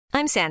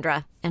I'm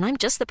Sandra, and I'm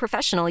just the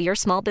professional your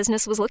small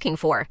business was looking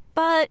for.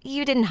 But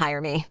you didn't hire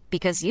me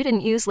because you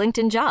didn't use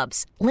LinkedIn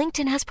Jobs.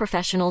 LinkedIn has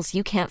professionals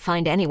you can't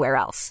find anywhere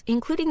else,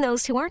 including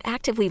those who aren't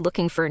actively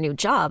looking for a new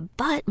job,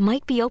 but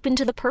might be open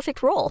to the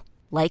perfect role,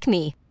 like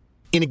me.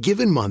 In a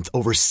given month,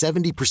 over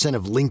 70%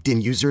 of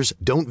LinkedIn users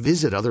don't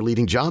visit other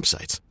leading job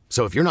sites.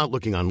 So if you're not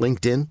looking on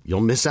LinkedIn,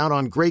 you'll miss out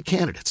on great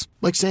candidates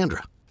like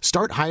Sandra.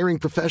 Start hiring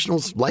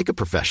professionals like a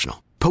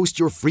professional. Post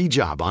your free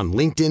job on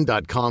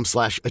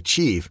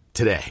linkedin.com/achieve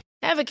today.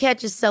 Ever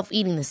catch yourself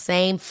eating the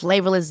same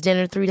flavorless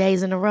dinner 3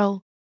 days in a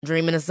row?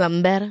 Dreaming of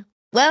something better?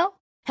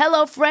 Well,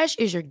 HelloFresh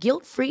is your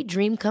guilt-free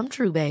dream come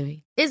true,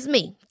 baby. It's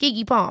me,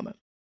 Keke Palmer.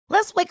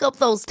 Let's wake up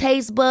those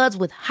taste buds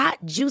with hot,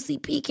 juicy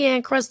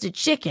pecan-crusted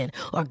chicken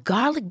or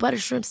garlic butter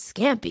shrimp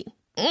scampi.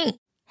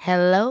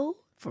 Hello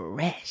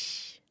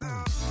Fresh.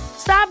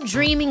 Stop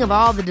dreaming of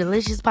all the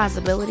delicious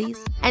possibilities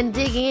and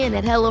dig in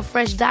at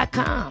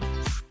HelloFresh.com.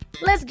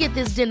 Let's get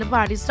this dinner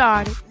party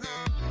started.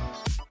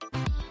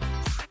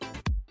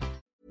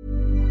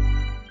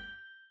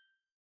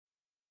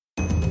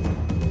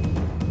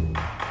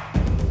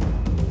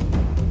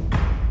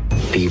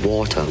 Be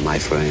water, my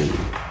friend.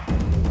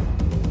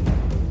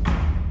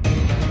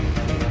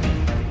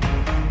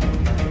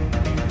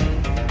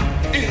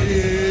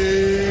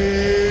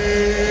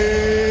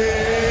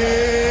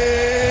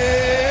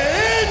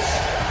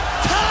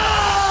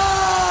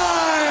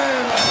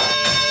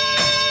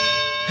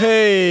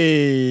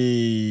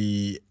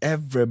 Hey,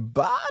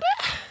 everybody!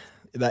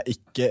 Det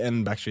ikke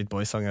en Backstreet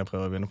Boys-sang jeg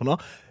prøver å begynne på nå.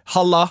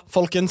 Halla,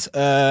 folkens.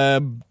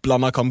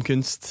 Blandet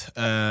kampkunst.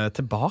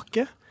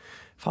 Tilbake.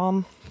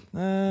 Faen.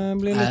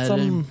 Blir litt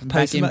sånn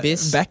back in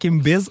biz. Back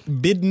in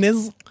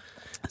business.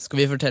 Skal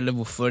vi fortelle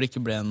hvorfor det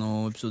ikke ble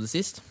noe episode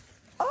sist?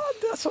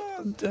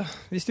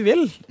 Hvis du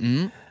vil.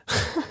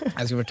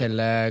 Jeg skal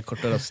fortelle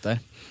kort og raskt der.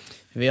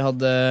 Vi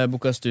hadde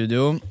booket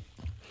studio.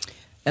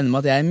 Ender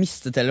med at jeg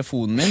mistet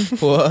telefonen min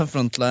på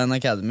Frontline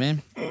Academy.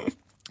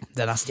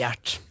 Den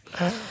stjert.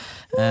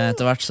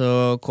 Etter hvert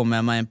så kommer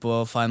jeg meg inn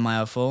på Find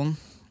My iPhone.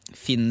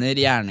 Finner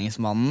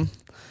gjerningsmannen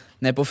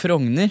ned på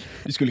Frogner.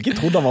 Du skulle ikke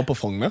trodd han var på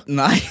Frogner?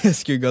 Nei, jeg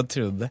skulle ikke ha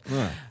trodd det.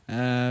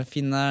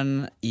 Finner den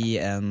i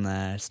en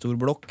stor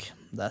blokk.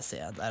 Der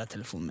ser jeg, der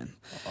telefonen min.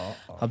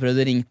 Har prøvd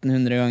å ringe den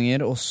 100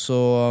 ganger, og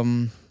så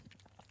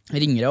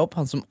ringer jeg opp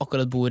han som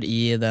akkurat bor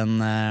i den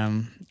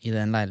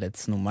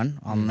leilighetsnummeren.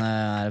 Han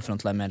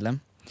Frontline-medlem.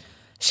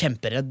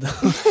 Kjemperedd.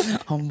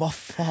 Han, hva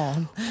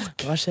faen?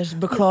 Hva skjer?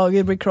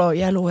 Beklager,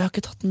 jeg lover, jeg har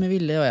ikke tatt den med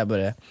vilje. Og jeg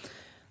bare,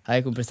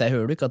 hei kompis, jeg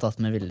hører du ikke har tatt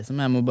den med vilje, så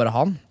jeg må bare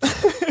ha den.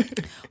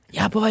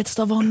 Jeg på vei til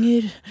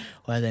Stavanger.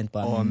 Og jeg tenkte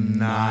bare,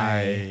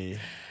 nei.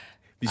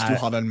 Hvis du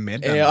har den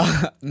med den. Ja,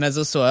 men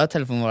så jeg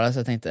telefonen var der, så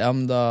jeg tenkte, ja,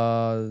 men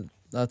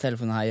da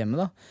telefonen her hjemme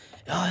da.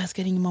 Ja, jeg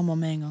skal ringe mamma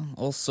med en gang.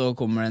 Og så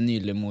kommer det en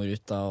nydelig mor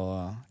ut da,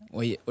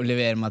 og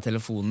leverer meg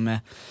telefonen med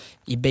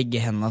i begge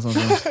hendene, sånn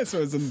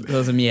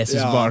som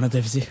Jesus-barnet,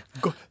 det vil si.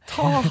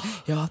 Ta!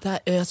 Ja,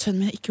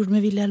 sønnen min har ikke gjort det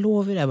med vilje, jeg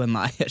lover. Jeg bare,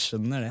 nei, jeg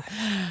skjønner det.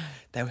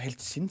 Det jo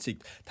helt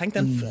sinnssykt. Tenk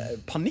den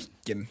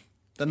panikken.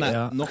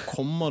 Nå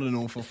kommer det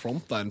noen fra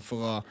Frontline for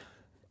å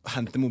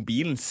hente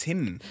mobilen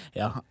sin.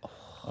 Ja.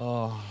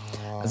 Så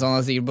han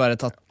har sikkert bare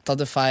tatt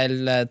det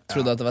feil,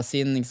 trodde at det var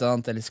sin, ikke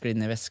sant? Eller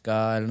sklidd ned i veska,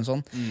 eller noe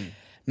sånt.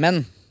 Men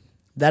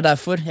det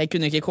derfor jeg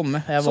kunne ikke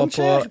komme. Jeg var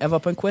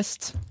på en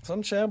quest.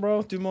 Sånn skjer,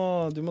 bro. Du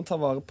må ta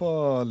vare på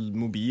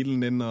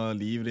mobilen din og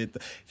livet ditt.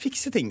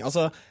 Fikse ting.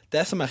 Altså,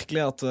 det så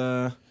merkelig at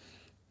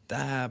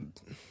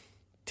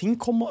ting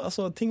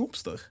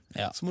oppstår.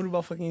 Ja. Så må du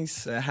bare fucking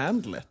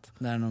handle it.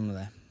 Det noe med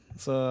det.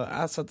 Så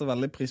jeg setter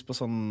veldig pris på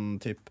sånn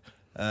typ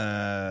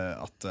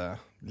at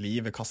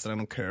livet kaster deg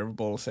noen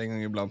curveballs en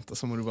gang iblant, og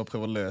så må du bare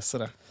prøve å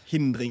løse det.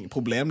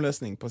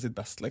 Problemløsning på sitt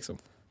beste, liksom.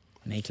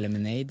 Make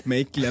lemonade.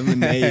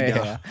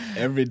 Ja.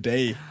 Every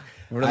day.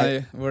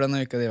 Hvordan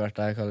har uka di vært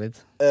der, Khalid?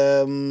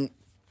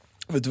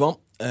 Vet du hva?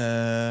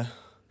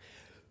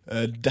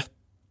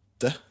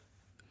 Dette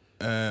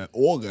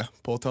året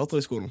på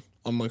Teaterhøgskolen,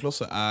 andre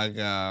klasse, er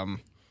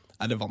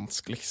det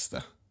vanskeligste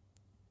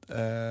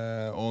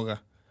året.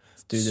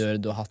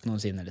 Studieåret du har hatt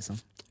noensinne, liksom?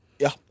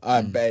 Ja,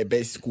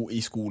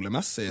 i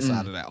skolemessig så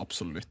er det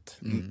absolutt.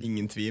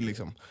 Ingen tvil,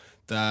 liksom.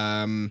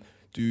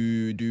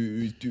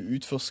 Du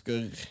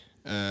utforsker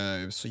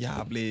så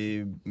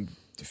jævlig.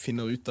 Du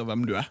finner ut av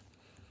hvem du er.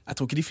 Jeg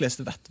tror ikke de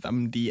fleste vet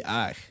hvem de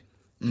er.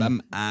 Hvem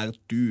er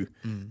du?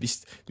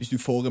 Hvis du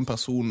får en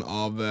person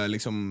av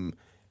liksom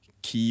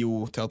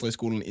KIO,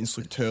 Teaterhøgskolen,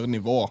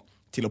 instruktørnivå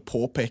til å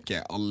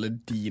påpeke alle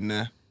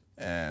dine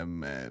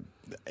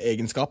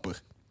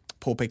egenskaper,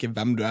 påpeke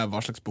hvem du er,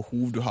 hva slags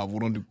behov du har,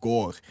 hvordan du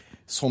går,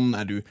 sånn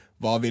er du,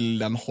 hva vil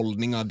den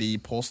holdningen de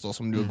påstår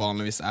som du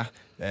vanligvis er,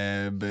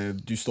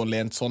 du står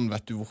lent sånn,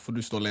 vet du hvorfor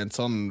du står lent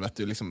sånn, vet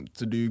du liksom,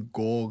 så du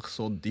går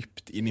så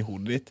dypt inn i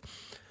hodet ditt,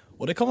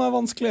 og det kan være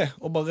vanskelig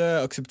å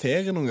bare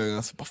akseptere noen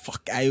ganger, så bare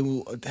fuck, jeg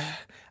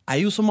er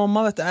jo som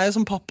mamma, vet du, jeg er jo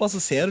som pappa,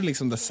 så ser du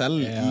liksom det selv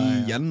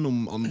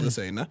gjennom andres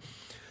øyne,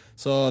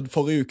 så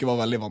forrige uke var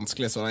veldig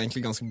vanskelig, så det er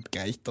egentlig ganske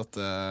greit at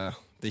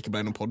det ikke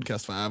ble noen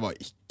podcast, for jeg var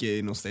ikke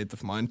i noen state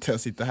of mind til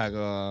å sitte her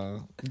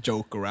og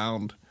joke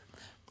around.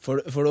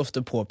 Får du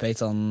ofte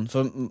påpekt sånn,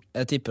 for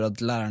jeg tipper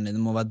at læreren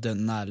din må være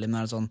dønn ærlig,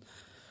 men det sånn,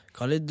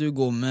 Khalid, du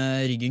går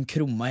med ryggen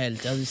krumma hele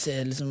tiden, du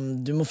ser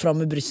liksom, du må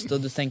fram med brystet,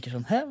 og du tenker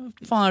sånn, hva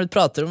faen er det du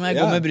prater om, jeg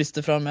går med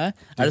brystet fram med,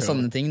 det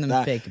sånne ting de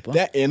peker på?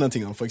 Det en av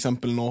tingene, for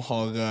eksempel nå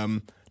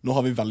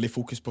har vi veldig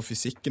fokus på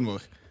fysikken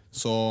vår,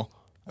 så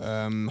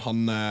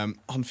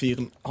han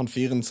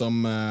fyren som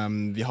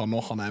vi har nå,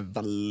 han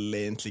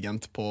veldig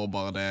intelligent på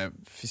bare det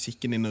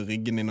fysikken din og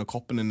ryggen din og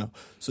kroppen din,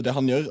 så det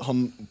han gjør, han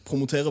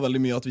promoterer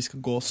veldig mye at vi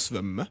skal gå og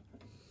svømme.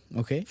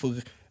 Okay. For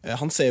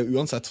han ser jo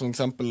uansett, for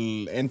eksempel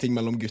en ting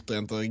mellom gutter og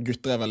jenter.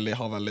 Gutter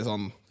har veldig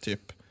sånn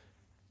typ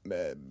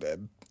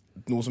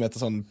noe som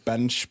heter sånn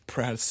bench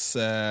press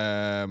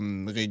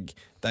rygg,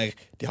 der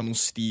de har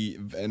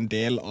en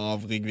del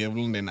av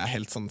ryggvirvelen din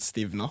helt sånn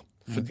stivna,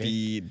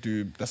 fordi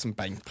det som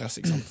benkpress,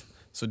 ikke sant?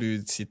 Så du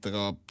sitter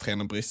og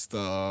trener bryst,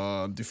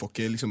 og du får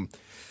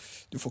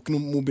ikke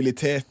noen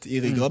mobilitet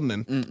i ryggraden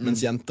din, mens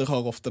jenter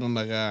har ofte den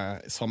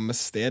der samme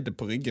stedet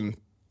på ryggen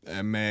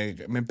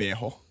med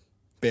BH.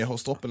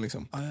 BH-stroppen,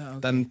 liksom.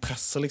 Den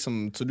presser,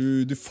 liksom, så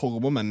du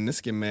former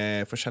mennesket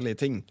med forskjellige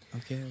ting.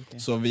 Okay.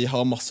 Så vi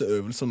har masse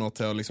øvelser nå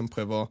til å liksom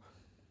prøve å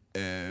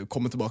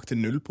komme tilbake til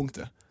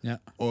nullpunktet. Ja.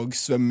 Og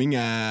svømming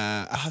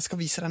jeg skal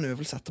vise deg en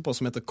øvelse etterpå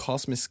som heter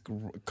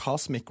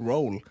Cosmic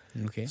Roll,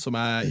 som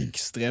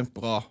ekstremt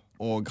bra.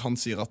 Og han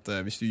sier at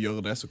hvis du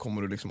gjør det, så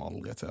kommer du liksom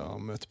aldri til å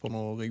møte på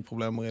noen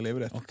ryggproblemer i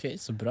livet ditt. Ok,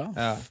 så bra.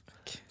 Ja.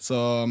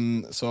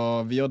 Så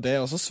vi gjør det,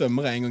 og så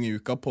svømmer jeg en gang i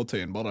uka på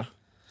Tøyenbadet.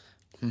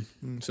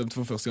 Svømte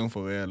for første gang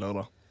forrige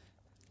lørdag.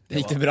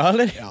 Gikk det bra,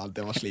 eller? Ja,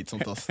 det var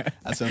slitsomt, ass.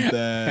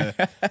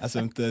 Jeg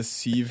svømte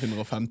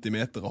 750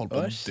 meter og holdt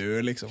på å dø,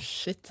 liksom.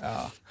 Shit.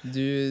 Ja.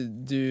 Du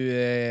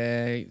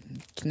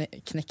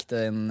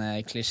knekte den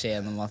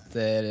klisjeen om at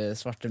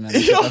svarte menn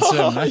ikke kan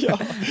svømme. Ja.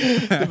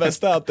 Det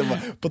beste at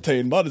på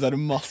Tøyenbadet så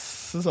det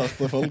masse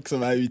svarte folk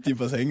som ute i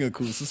bassenget og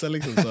koser seg,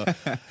 liksom.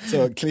 Så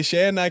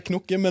klisjeen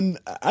knokke, men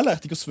jeg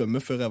lærte ikke å svømme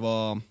før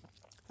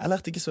Jeg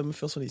lærte ikke å svømme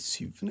før sånn i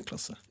 7.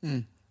 klasse.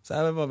 Så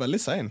jeg var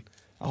veldig sein.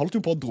 Jeg holdt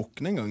jo på å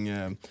drukne en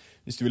gang.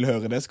 Hvis du vil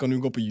høre det, så kan du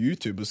gå på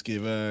YouTube og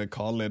skrive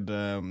Khalid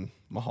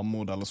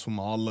Mohammed eller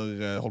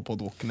somaler holdt på å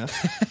drukne.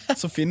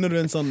 Så finner du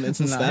en sånn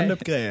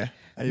stand-up-greie.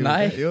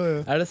 Nei,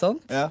 jo. Er det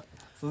sant? Ja,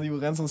 så jeg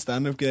gjorde en sånn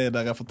stand-up-greie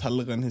der jeg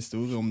forteller en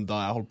historie om da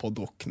jeg holdt på å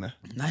drukne.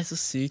 Nei, så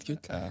sykt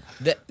kult. Ja.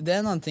 Det er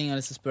en annen ting jeg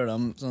har lyst til å spørre deg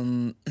om. Sånn,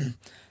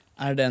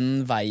 er den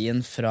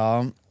veien fra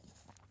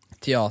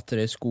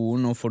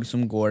teaterhøyskolen og folk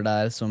som går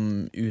der som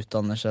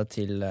utdanner seg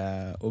til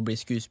å bli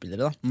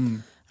skuespillere da.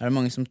 Er det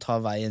mange som tar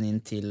veien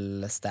inn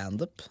til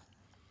stand-up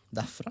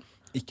derfra?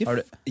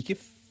 Ikke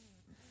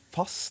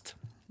fast.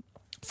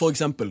 For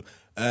eksempel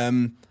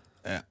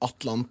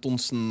Atle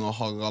Antonsen og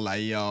Harald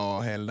Eia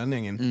og hele den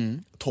gjengen.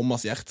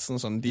 Thomas Gjertsen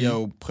og sånn, de har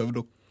jo prøvd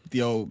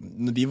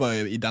når de var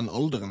i den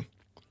alderen,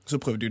 så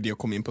prøvde jo de å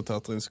komme inn på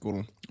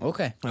teaterhøyskolen.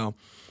 Ok. Ja.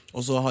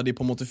 Og så har de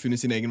på en måte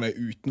funnet sin egen vei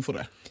utenfor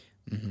det.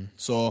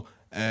 Så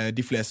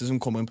de fleste som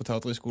kommer inn på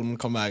teaterhøyskolen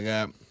kan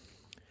være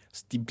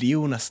de blir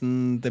jo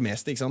nesten det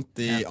meste, ikke sant?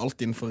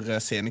 Alt innenfor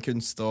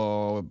scenekunst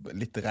og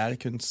litterær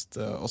kunst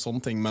og sånne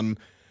ting, men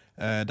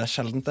det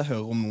sjeldent jeg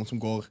hører om noen som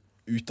går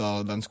ut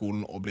av den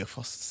skolen og blir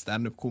fast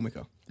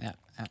stand-up-komiker. Ja.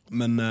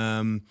 Men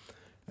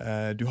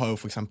du har jo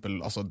for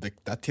eksempel, altså det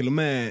til og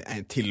med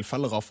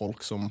tilfeller av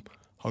folk som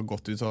har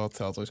gått ut av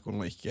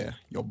teaterhøyskolen og ikke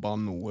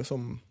jobbet noe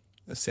som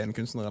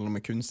scenekunstner eller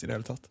med kunst i det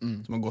hele tatt,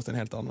 som har gått en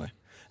helt annen vei.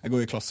 Jeg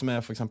går i klasse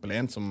med for eksempel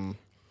en som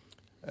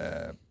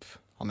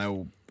han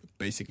jo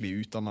basically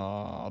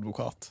utdannet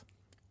advokat.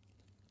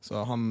 Så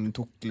han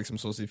tok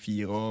liksom så å si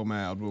 4 år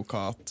med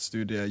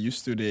advokatstudie,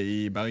 jusstudie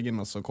i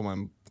Bergen, og så kom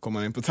han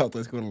inn på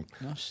teaterhøyskolen.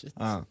 Ja, shit.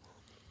 Ja.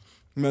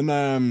 Men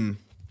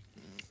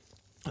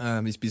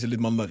vi spiser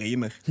litt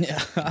mandariner. Ja.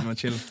 Det var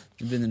chill.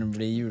 Det begynner å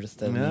bli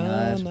julestemning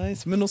her. Ja,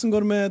 nice. Men hvordan går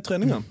det med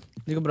treninga?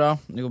 Det går bra.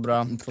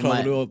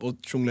 Klarer du å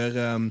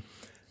jonglere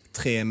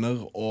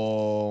trener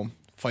og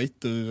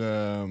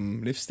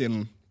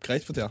fighter-livsstilen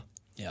greit for tida?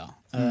 Ja,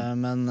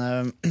 men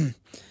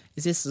i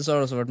siste så har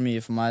det også vært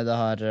mye for meg. Det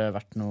har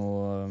vært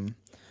noe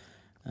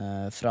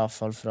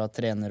frafall fra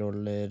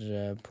trenerroller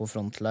på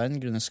frontline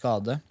grunnet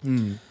skade.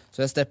 Så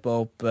jeg steppet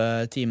opp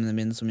timene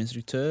mine som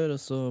instruktør, og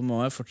så må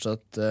jeg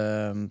fortsatt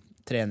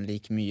trene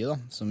like mye da,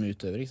 som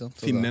utøver, ikke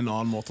sant? Finne en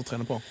annen måte å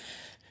trene på?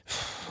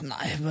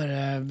 Nei,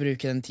 bare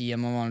bruke den tiden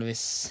man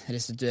vanligvis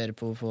restituerer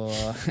på å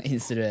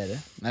instruere.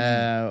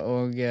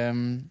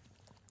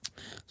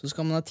 Så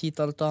skal man ha tid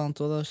til alt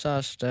annet, og da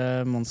kjæreste,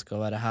 man skal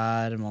være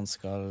her, man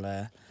skal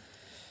være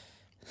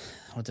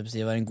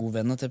en god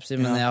venn,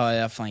 men jeg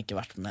har faen ikke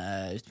vært ute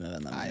med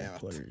vennene mine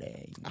på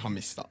lenge. Jeg har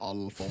mistet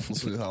all form for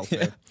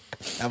solidaritet.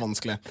 Det er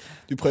vanskelig.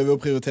 Du prøver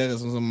å prioritere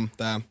sånn som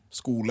det er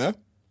skole,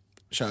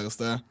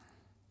 kjæreste,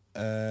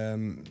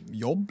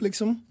 jobb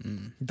liksom,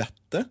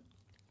 dette,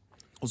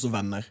 og så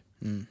venner.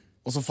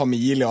 Og så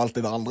familie og alt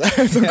det der andre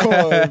som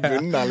kommer i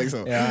bunnen der,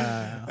 liksom.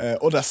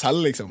 Og det selv,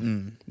 liksom.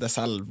 Det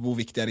selv. Hvor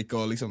viktig er det ikke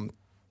å liksom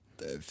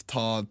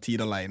ta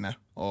tid alene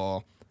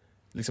og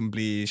liksom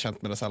bli kjent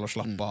med deg selv og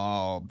slappe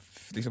av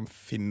og liksom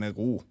finne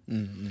ro.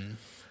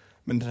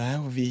 Men det er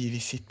jo, vi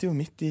sitter jo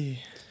midt i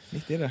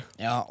det.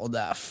 Ja, og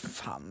det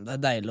er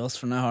deilig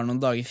også, for når jeg har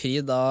noen dager fri,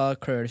 da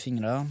klør det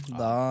fingra,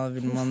 da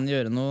vil man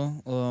gjøre noe,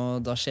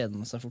 og da skjeder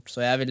man seg fort. Så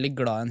jeg er veldig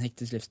glad i en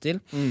hektisk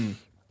livsstil.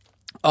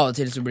 Av og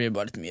til så blir det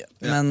bare litt mye.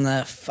 Men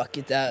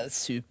fuck it, jeg er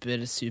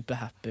super, super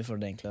happy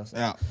for det egentlig. Altså.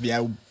 Ja, vi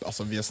er jo,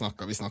 altså vi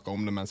snakket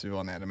om det mens vi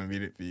var nede, men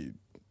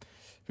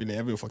vi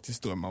lever jo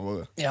faktisk drømmer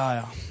våre.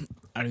 Ja,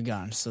 er du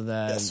gæren, så det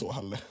Jeg er så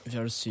heldig. Vi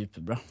har det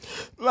superbra.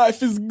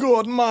 Life is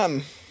good,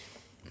 man!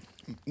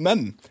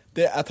 Men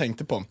det jeg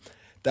tenkte på,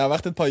 det har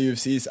vært et par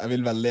UFCs. Jeg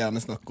vil veldig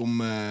gjerne snakke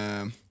om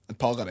et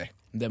par av de.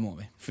 Det må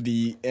vi. Fordi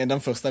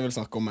den første jeg vil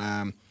snakke om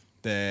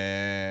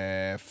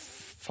det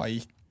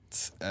Fight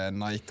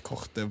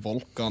Night-kortet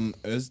Volkan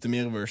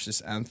Özdemir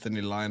versus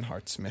Anthony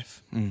Lionheart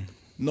Smith.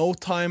 No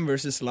Time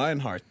versus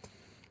Lionheart.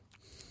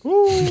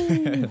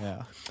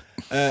 Ja.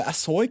 Jeg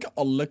så ikke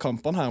alle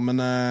kampene her,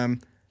 men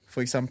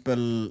for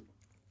eksempel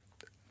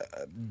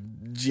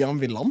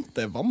Gian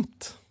Villante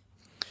vant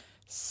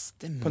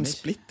Stemmer. på en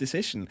split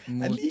decision.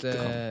 Jeg liker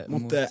han.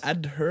 Mot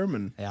Ed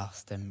Herman. Ja,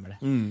 stemmer det.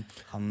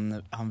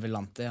 Han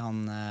Villante,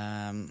 han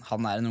er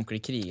en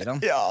ordentlig kriger, han.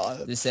 Ja.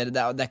 Du ser,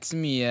 det er ikke så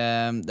mye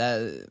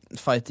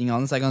fighting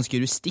hans er ganske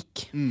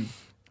rustikk.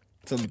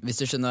 Sånn. Hvis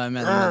du skjønner hva jeg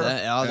mener med det.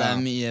 Ja, det er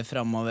mye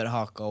fremover,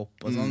 haka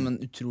opp og sånn, men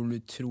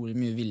utrolig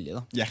mye vilje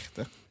da.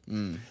 Hjerte.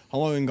 Han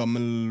var jo en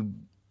gammel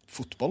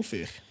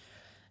fotballfyr.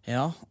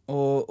 Ja,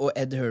 og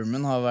Ed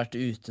Herman har vært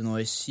ute nå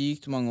i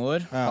sykt mange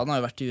år. Han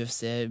har jo vært i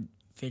UFC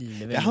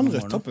veldig Ja, han mange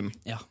år nå. rødtoppen.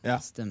 Ja,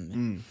 stemmer.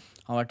 Han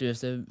har vært i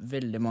UFC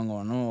veldig mange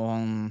år nå, og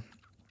han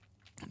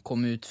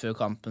kom ut før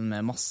kampen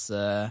med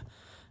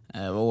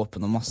var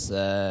åpen om masse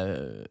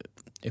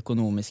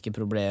økonomiske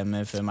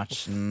problemer før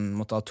matchen,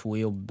 måtte ha 2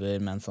 jobber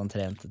mens han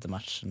trente til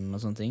matchen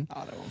og sånne ting.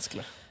 Ja, det er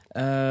vanskelig.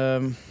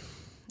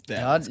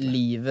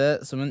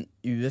 Livet som en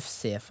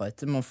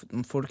UFC-fighter,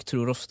 folk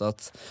tror ofte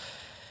at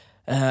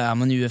er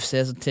man i UFC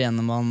så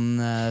trener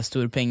man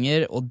store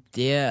penger, og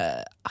det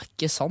er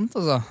ikke sant,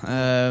 altså.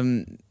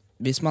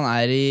 Hvis man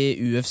er i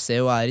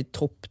UFC og er i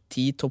topp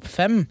 10, topp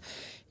 5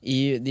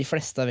 i de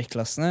fleste av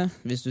vektklassene,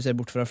 hvis du ser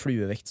bort fra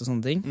fluevekt og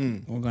sånne ting,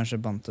 og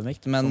kanskje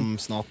bantamvekt, som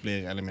snart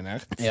blir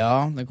eliminert.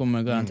 Ja, det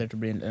kommer garantert til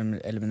å bli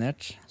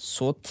eliminert.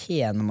 Så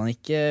tjener man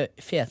ikke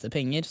fete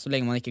penger så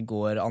lenge man ikke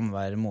går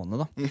annenhver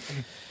måned da.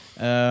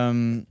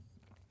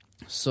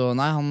 Så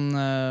nei, han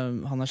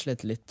har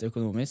slettet litt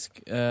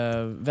økonomisk.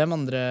 Hvem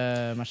andre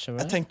matcher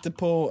var det? Jeg tenkte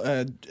på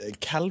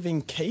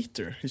Calvin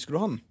Kattar, husker du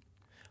han?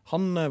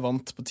 Han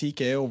vant på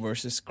TKO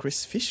versus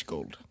Chris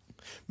Fishgold.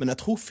 Men jeg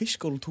tror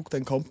Fishgold tok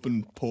den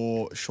kampen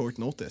på short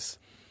notice.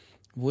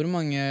 Hvor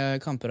mange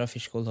kamper har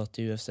Fishgold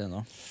hatt i UFC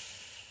nå?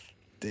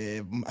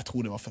 Jeg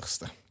tror det var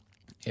første.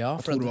 Ja,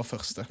 jeg tror det var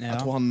første. Ja.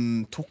 Jeg tror han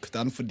tok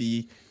den fordi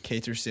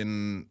Kattar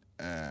sin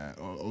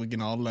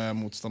originale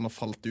motstander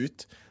falt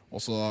ut, og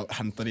så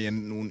hentet de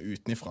inn noen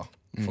utenifra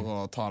for å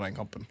ta den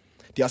kampen.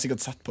 De har sikkert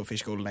sett på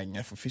Fishgold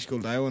lenge, for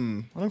Fishgold er jo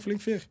han er en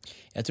flink fyr.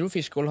 Jeg tror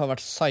Fishgold har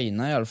vært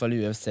signet i alle fall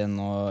i UFC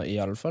nå, i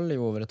alle fall i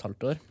over et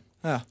halvt år.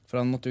 Ja. For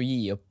han måtte jo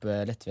gi opp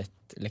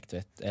lettvett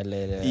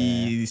eller i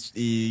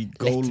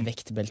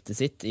lettvektbeltet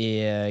sitt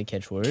i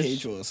Cage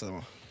Warriors.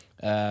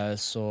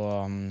 Så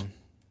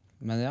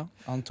men ja,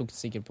 han tok det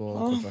sikkert på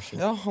kort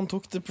varsel. Ja, han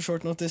tok det på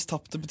short notice,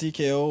 tappte på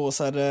TKO, og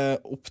så er det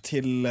opp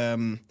til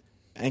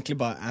egentlig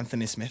bare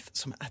Anthony Smith,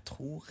 som jeg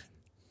tror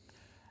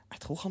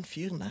han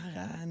fyren der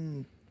er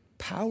en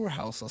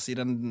powerhouse, altså, i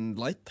den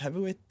light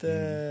heavyweight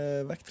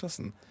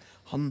vektklassen.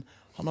 Han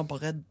har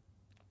bare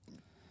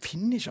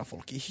finishet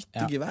folk i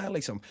hytte og gevær,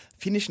 liksom.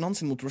 Finishen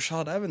hans mot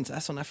Rashad Evans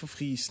er sånn for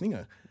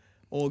frysninger.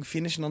 Og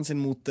finishen hans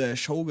mot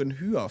Shogun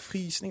Hua,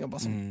 frysninger,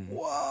 bare sånn,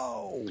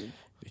 wow!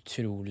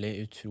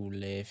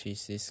 Utrolig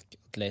fysisk,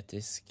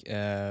 atletisk.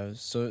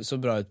 Så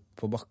bra ut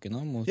på bakken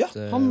nå mot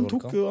han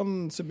tok jo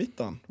han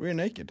submittet han, rear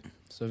naked.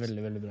 Så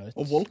veldig bra ut.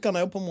 Og Volkan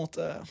er jo på en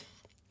måte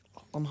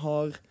han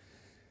har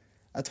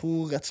jeg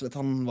tror rett og slett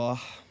han var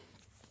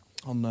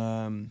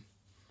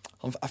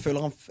jeg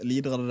føler han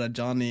lider av det der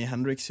Johnny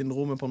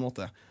Hendricks-syndromet på en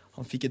måte.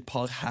 Han fikk et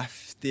par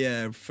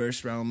heftige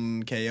first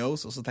round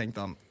KOs, og så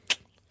tenkte han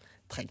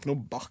trenger noe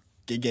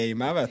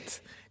bakke-game, jeg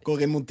vet.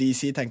 Går inn mot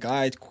DC,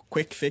 tenker et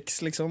quick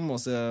fix liksom, og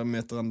så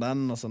møter han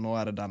den, og så nå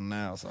er det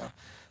denne, og så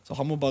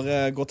han må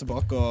bare gå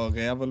tilbake og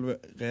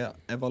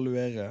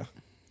reevaluere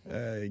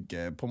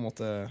på en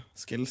måte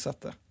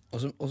skillsettet.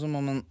 Og så må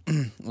man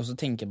også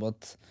tenke på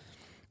at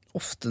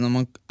ofte når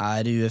man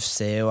er i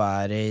UFC og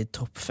er i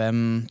topp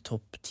 5,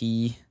 topp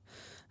 10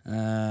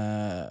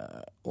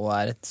 og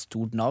er et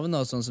stort navn,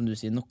 og sånn som du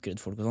sier, knocker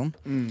ut folk og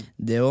sånn,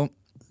 det å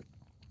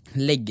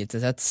legge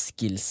til seg et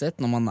skillset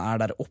når man er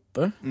der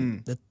oppe,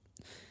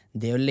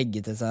 det å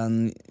legge til seg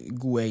en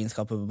gode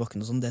egenskaper på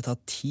bakken og sånn, det tar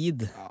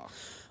tid.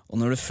 Og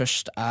når du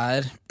først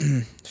er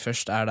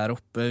der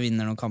oppe,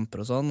 vinner noen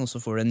kamper og sånn, og så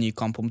får du en ny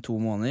kamp om 2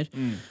 måneder,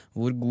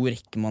 hvor god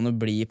rekker man å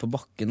bli på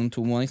bakken om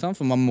 2 måneder, ikke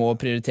sant? For man må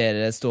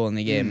prioritere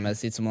stående i gamet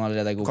sitt som man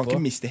allerede er god på. Kan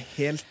ikke miste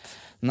helt.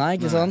 Nei,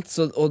 ikke sant?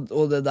 Så,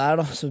 og det der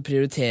da, så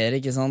prioriterer,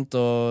 ikke sant?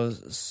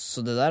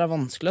 Så det der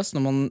vanskelig, ass.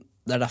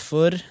 Det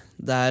derfor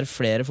det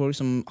flere folk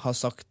som har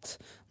sagt,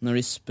 når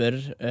de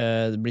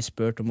blir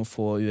spurt om å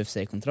få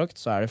UFC-kontrakt,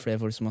 så det flere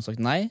folk som har sagt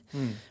nei.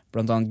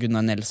 Blant annet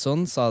Gunnar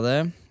Nelson sa det.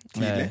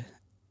 Tidlig?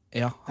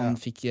 Ja, han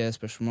fikk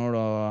spørsmål,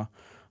 og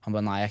han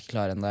bare, nei, jeg ikke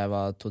klar enda, jeg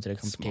var 2-3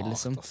 kamper til,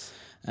 liksom.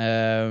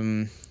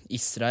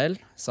 Israel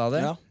sa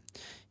det. Ja.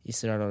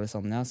 Israel og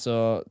Alessandria, så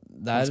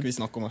det skal vi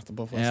snakke om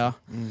etterpå, forresten. Ja.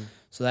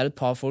 Så det et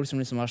par folk som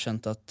liksom har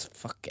skjønt at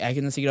fuck, jeg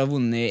kunne sikkert ha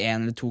vunnet i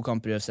 1 eller 2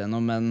 kamper i UFC nå,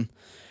 men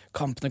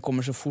kampene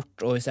kommer så fort,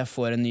 og hvis jeg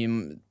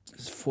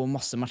får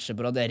masse matcher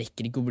på rad, jeg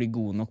rekker ikke å bli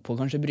god nok på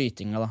kanskje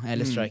brytinga da,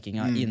 eller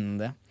strikinga innen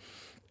det.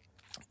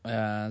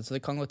 Så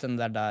det kan godt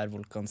hende det der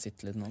Volkan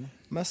sitter litt nå. Da.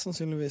 Mest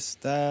sannsynligvis.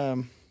 Det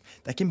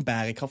ikke en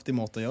bærekraftig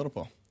måte å gjøre det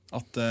på.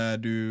 At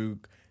du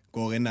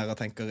går inn der og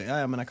tenker,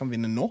 ja, men jeg kan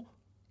vinne nå.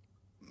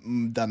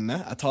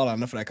 Jeg tar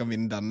denne fordi jeg kan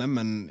vinne denne,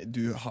 men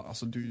du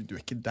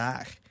ikke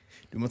der.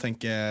 Du må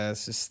tenke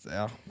sist,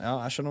 ja,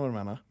 jeg skjønner hva du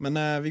mener. Men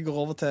vi går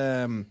over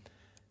til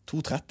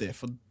 2:30,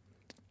 for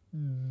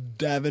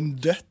dæven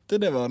døtte,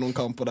 det var noen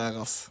kamper der,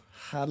 ass.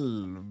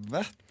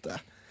 Helvete.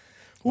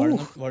 Var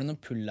det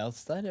noen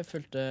pullouts der? Jeg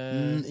følte...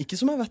 ikke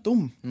som jeg vet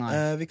om. Nei.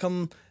 Vi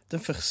kan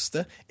den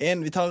første.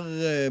 Vi tar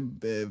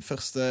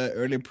første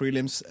early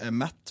prelims,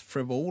 Matt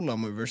Frevola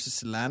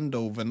versus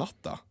Lando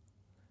Venata.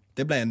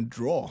 Det ble en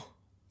draw.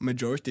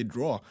 Majority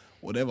draw.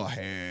 Og det var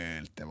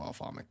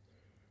faen meg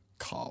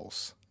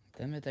kaos.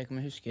 Den vet jeg ikke om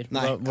jeg husker.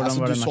 Nei,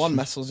 altså du så han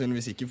mest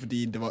sannsynligvis ikke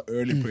fordi det var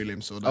early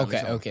prelims. Og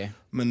det Okay.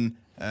 Men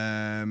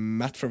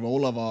Matt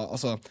Frevola var,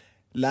 altså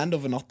Lando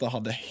Venata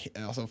hadde,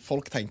 altså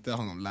folk tenkte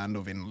Lando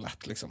vinner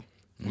lett, liksom.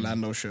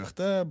 Lando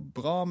kjørte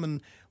bra,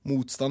 men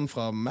motstand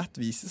fra Matt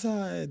viste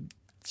seg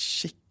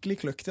skikkelig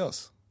kløktig,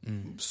 altså.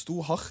 Sto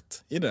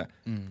hardt i det.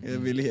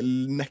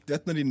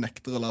 Vet når de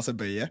nekter å la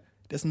seg bøye.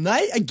 Det sånn,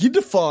 nei, jeg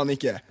gidder faen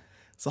ikke!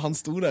 Så han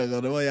sto der,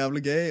 og det var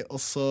jævlig gøy, og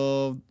så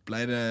ble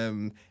det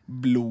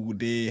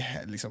blodig,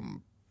 liksom,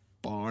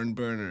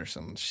 barnburner,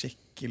 sånn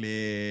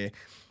skikkelig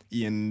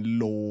i en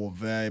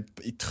låve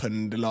i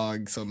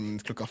Trøndelag, sånn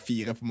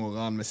 4:00 på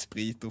morgenen med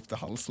sprit opp til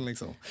halsen,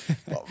 liksom.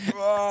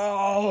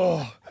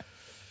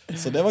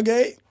 Så det var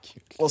gøy.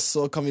 Og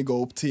så kan vi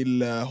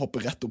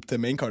hoppe rett opp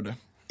til maincardet.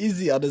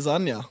 Izzy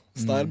Adesanya,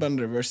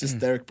 Stylebender versus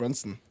Derek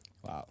Brunson.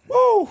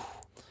 Wow.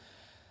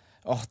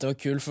 Det var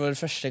kul, for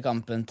første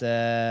kampen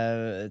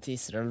til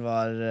Israel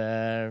var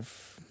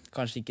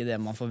kanskje ikke det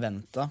man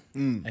forventet.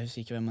 Jeg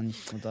husker ikke hvem man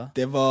gikk mot da.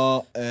 Det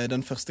var,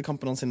 den første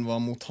kampen hans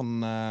var mot han,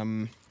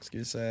 skal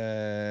vi se,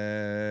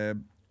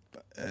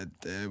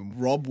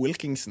 Rob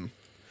Wilkinson.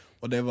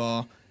 Og det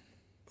var,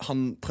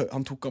 han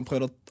tok 18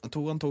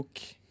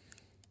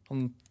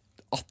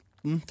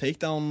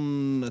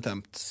 takedown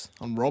attempts,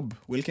 han Rob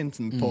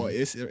Wilkinson på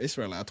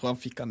Israel. Jeg tror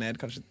han fikk han ned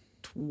kanskje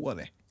 2 av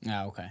de.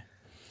 Ja, ok.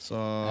 Så...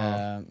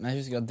 men jeg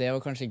husker at det var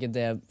kanskje ikke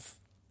det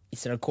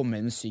Israel kom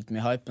inn med sykt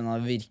mye hype, men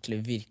han har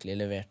virkelig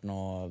levert nå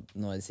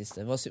i det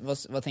siste.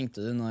 Hva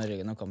tenkte du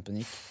når kampen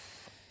gikk?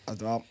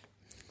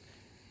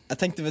 Jeg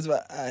tenkte, vet du hva,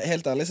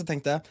 helt ærlig så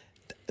tenkte jeg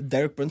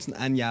Derek Brunson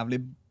en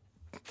jævlig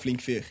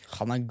flink fyr.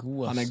 Han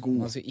god, ass. Han god.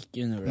 Man skal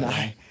ikke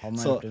undervurdere. Han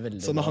har gjort det veldig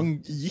bra. Så når han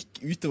gikk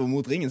utover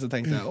mot ringen, så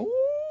tenkte jeg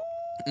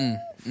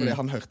fordi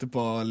han hørte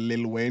på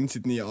Lil Wayne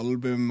sitt nye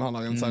album. Han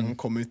har en sang,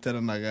 kom ut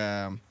til den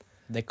der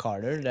The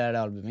Carter, det det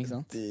albumet, ikke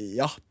sant?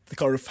 Ja, The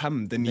Carter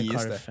 5, det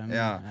nyeste. 5,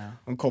 ja.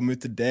 Han kom ut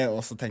til det,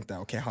 og så tenkte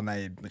jeg, ok, han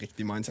i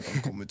riktig mindset,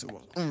 han kom ut til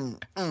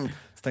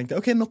Så tenkte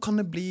jeg, ok, nå kan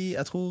det bli,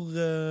 jeg tror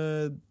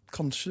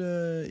kanskje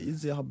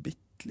Izzy har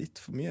bitt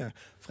litt for mye,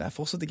 for jeg er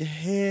fortsatt ikke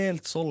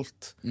helt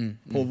solgt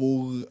på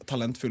hvor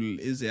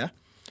talentfull Izzy er.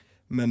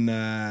 Men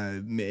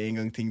med en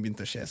gang ting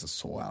begynte å skje,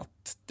 så jeg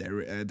at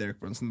Derek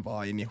Brunson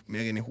var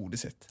mer inne i hodet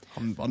sitt.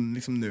 Han var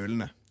liksom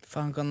nølende.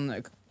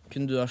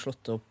 Kunne du ha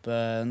slått opp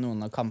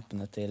noen av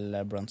kampene til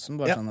Brunson?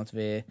 Bare sånn at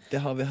det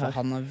har vi her.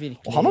 Han har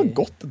virkelig... Og han har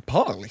gått et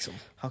par, liksom.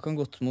 Har han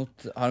gått mot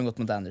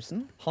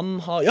Anderson? Han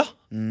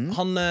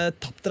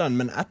tappte den,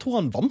 men jeg tror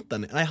han vant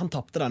den. Nei, han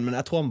tappte den, men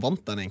jeg tror han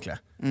vant den, egentlig.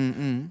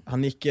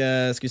 Han gikk,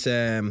 skal vi se,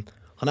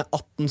 han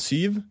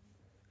 18-7,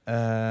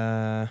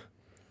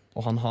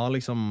 og han har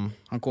liksom...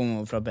 Han kom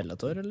over fra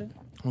Bellator, eller?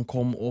 Han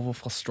kom over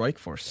fra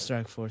Strikeforce.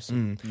 Strikeforce.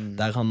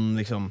 Der han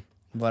liksom...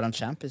 Var han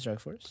champ i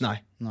Strikeforce? Nei.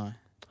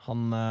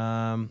 Han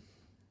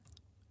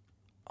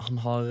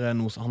har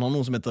noe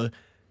som heter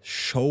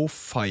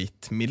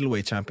Showfight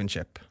Middleweight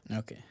Championship.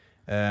 Okay.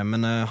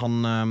 Men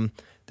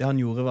det han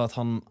gjorde var at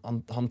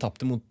han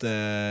tappte mot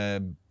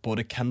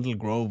både Kendall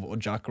Grove og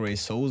Jacare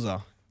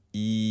Souza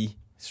i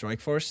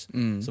Strikeforce.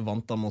 Så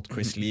vant han mot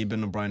Chris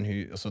Lieben og Brian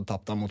Hu, og så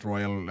tappte han mot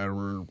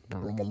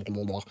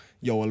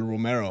Joel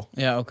Romero.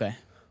 Ja, ok.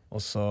 Og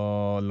så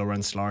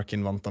Lawrence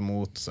Larkin vant han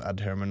mot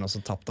Ed Herman, og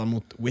så tappte han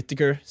mot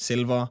Whittaker,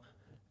 Silva,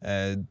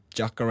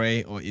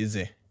 Jacare og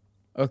Izzy.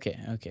 Ok.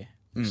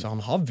 Så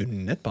han har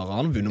vunnet bare.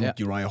 Han har vunnet mot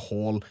Uriah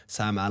Hall,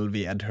 Sam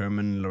Alvey, Ed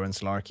Herman,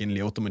 Lawrence Larkin,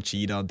 Lyoto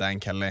Machida,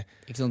 Dan Kelly.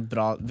 Ikke sånn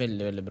bra,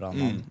 veldig bra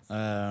navn.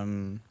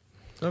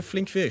 Så en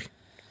flink fyr.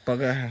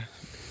 Bare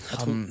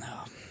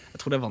jeg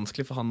tror det er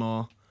vanskelig for han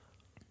å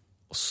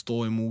stå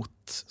imot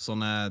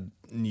sånne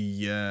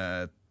nye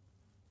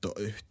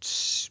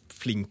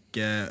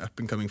flinke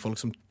up-and-coming folk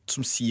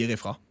som sier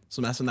ifra.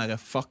 Som er sånn der,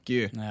 fuck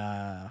you.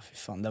 Ja, fy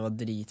faen, det var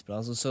dritbra.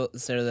 Altså, så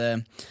ser du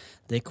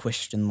det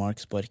question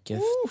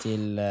mark-sparket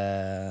til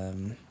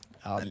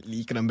jeg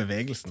liker den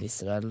bevegelsen.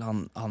 Israel.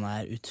 Han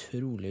er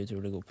utrolig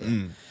god på det.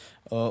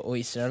 Og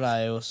Israel er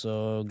jo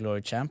også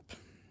Glory Champ.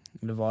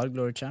 Eller var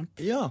Glory Champ.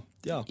 Ja.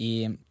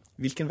 I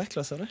hvilken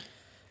vektklasse er det?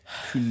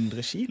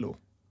 100 kilo?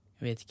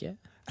 Jeg vet ikke.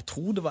 Jeg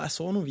tror jeg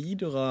så noen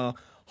videoer av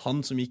han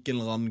som gikk en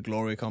eller annen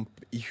Glory-kamp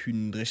i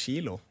 100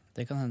 kilo.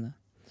 Det kan hende.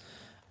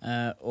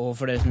 Og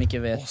for dere som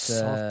ikke vet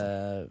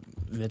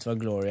hva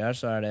Glory er,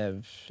 så er det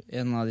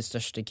en av de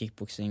største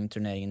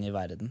kickboksing-turneringene i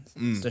verden.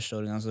 Største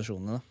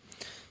organisasjonene, da.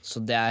 Så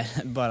det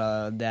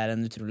er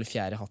en utrolig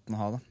fjær i hatten å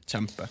ha, da.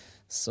 Kjempe.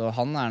 Så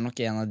han er nok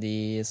en av de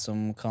som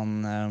kan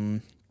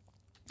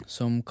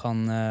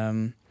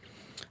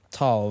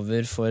ta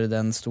over for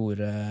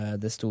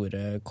det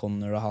store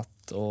Conor har hatt.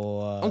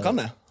 Han kan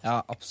det.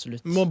 Ja,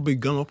 absolutt. Må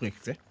bygge han opp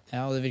riktig.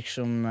 Ja, og det virker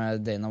som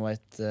Dana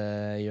White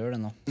gjør det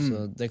nå. Så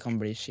det kan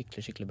bli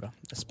skikkelig bra.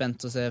 Jeg er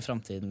spent å se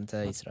fremtiden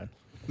til Israel.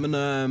 Men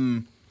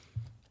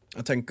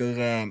jeg tenker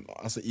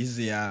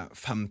Izzy er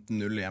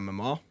 15-0 i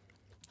MMA,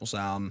 og så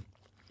er han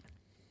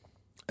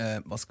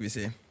hva skal vi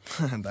si?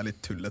 Det er litt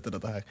tullete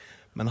dette her.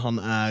 Men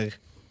han er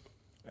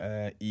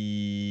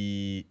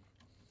i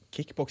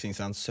kickboksing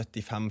så er han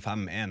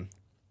 75-5-1.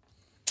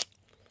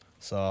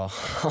 Så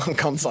han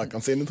kan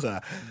sakene sine, tror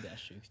jeg. Det er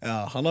sykt.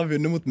 Ja, han har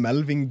vunnet mot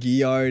Melvin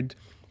Guillard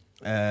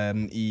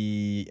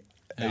i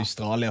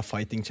Australia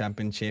Fighting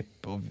Championship.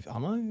 Og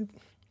han har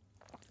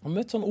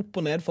møtt sånn opp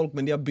og ned folk,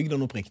 men de har bygd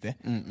han opp riktig.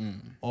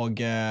 Og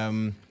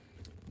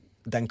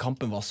den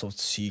kampen var så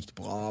sykt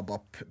bra.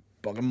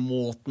 Bare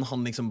måten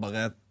han liksom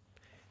bare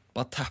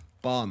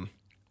tappa han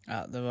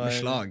med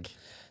slag.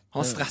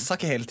 Han stressa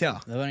ikke hele tida.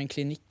 Det var en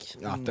klinikk.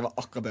 Ja, det var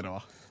akkurat det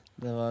var.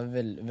 Det var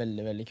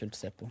veldig kult å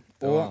se på.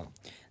 Og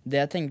det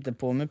jeg tenkte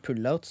på med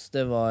pullouts,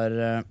 det var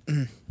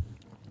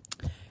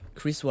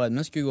Chris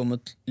Weidman skulle gå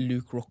mot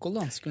Luke Rockhold,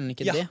 da. Skulle han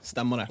ikke det? Ja,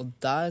 stemmer det. Og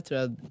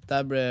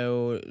der ble jo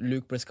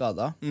Luke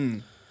skadet.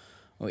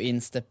 Og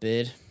inn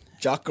stepper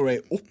Jacare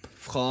opp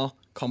fra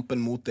kampen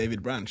mot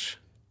David Branch.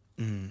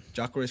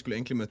 Jacare skulle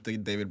egentlig møte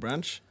David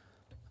Branch.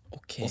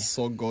 Okay. Og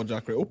så går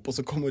Jacare opp, og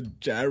så kommer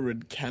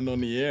Jared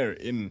Cannonier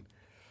inn.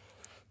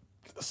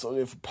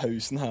 Sorry for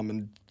pausen her,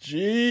 men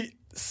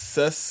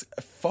Jesus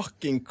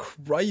fucking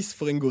Christ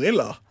for en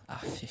gorilla.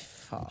 Fy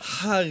faen.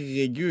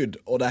 Herregud.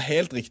 Og det er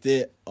helt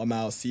riktig av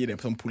meg å si det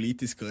på sånn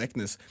politisk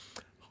korrektness.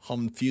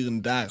 Han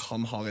fyren der,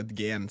 han har et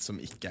gen som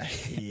ikke er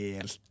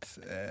helt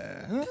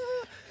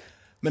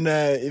Men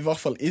i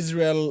hvert fall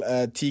Israel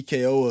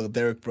TKO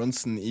Derek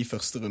Brunson i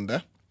første runde.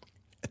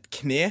 Et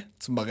kne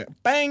som bare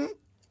bang,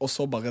 og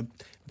så bare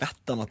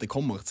vet han at det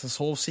kommer. Så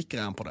sikker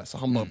er han på det. Så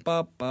han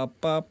bare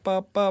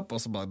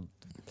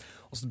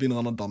og så begynner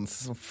han å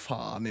danse som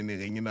faen inn i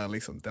ringen der,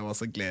 liksom. Det var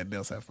så gledelig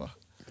å se på.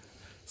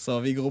 Så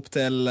vi går opp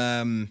til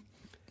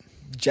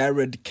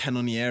Jared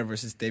Cannonier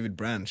versus David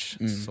Branch,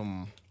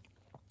 som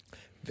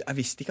jeg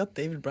visste ikke at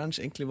David Branch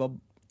egentlig var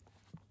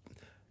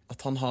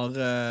at han har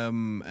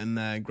en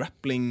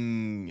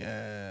grappling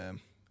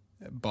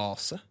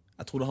base.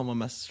 Jeg trodde han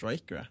var mest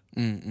striker.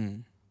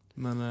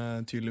 Men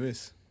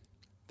tydeligvis.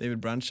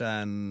 David Branch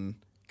er en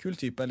kul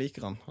type, jeg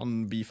liker han.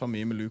 Han beefa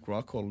mye med Luke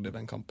Rockhold i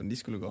den kampen de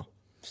skulle gå.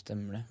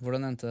 Stemmer det.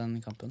 Hvordan endte den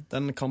kampen?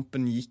 Den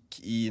kampen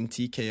gikk i en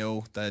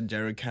TKO der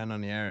Jared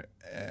Cannonier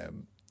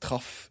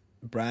traff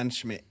Branch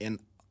med en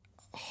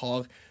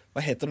hard... Hva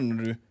heter det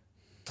når du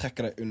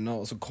trekker deg unna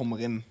og så kommer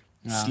inn?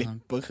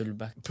 Slipper.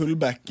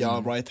 Pullback,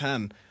 ja, right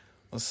hand.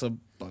 Og så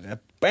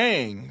bare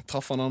bang!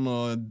 Traff han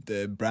og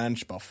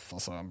Branch baff.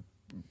 Altså,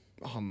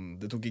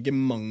 det tok ikke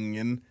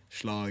mange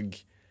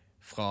slag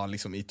fra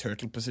liksom i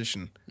turtle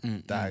position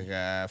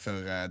der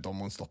før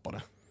dommeren stoppet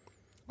det.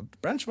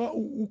 Branch var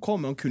ok,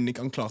 men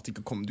han klarte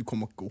ikke å komme. Du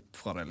kom ikke opp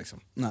fra det, liksom.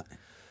 Nei.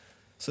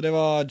 Så det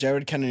var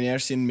Jared Cannonier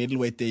sin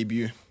middleweight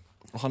debut.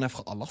 Og han er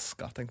fra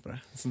Alaska, tenk på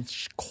det.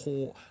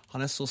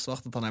 Han er så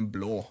svart at han er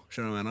blå,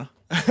 skjønner du hva jeg mener?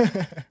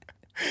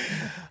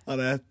 Han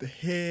er et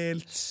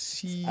helt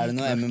sykt... Er det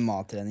noe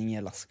MMA-trening i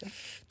Alaska?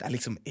 Det er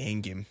liksom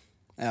en gym.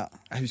 Ja.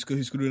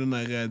 Husker du den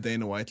der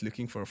Dana White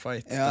Looking for a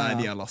Fight? Ja, da er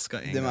de i Alaska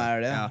en gang. Er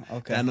det, ja.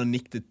 Okay. Det er når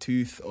Nick the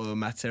Tooth og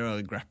Matt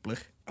Serra grappler.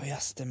 Ja,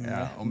 stemmer det.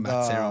 Ja, og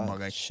Matt Serra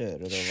bare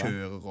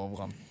kjører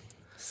over han.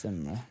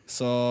 Stemmer det.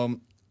 Så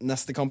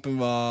neste kampen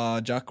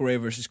var Jacare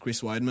versus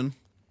Chris Weidman.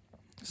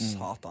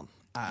 Satan.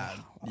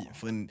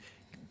 For en...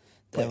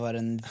 Det var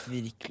en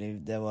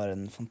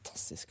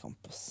fantastisk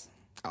kamp, ass.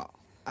 Ja,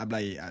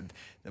 jeg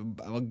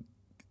var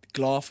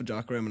glad for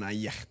Jacare, men jeg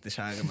er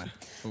hjerteskjærende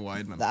for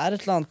Weidman. Det er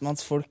et eller annet med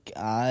at folk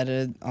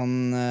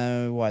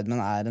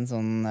Weidman er en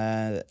sånn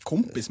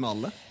kompis med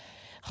alle.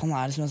 Han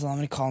er liksom en sånn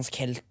amerikansk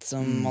helt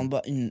som man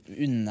bare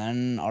unner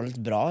han alt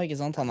bra, ikke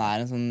sant? Han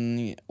er en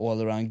sånn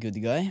all-around good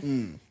guy.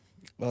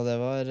 Og det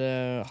var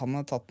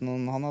han har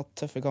hatt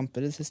tøffe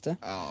kamper i det siste.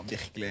 Ja,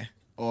 virkelig.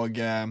 Og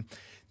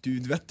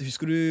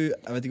husker du,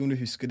 jeg vet ikke om du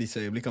husker disse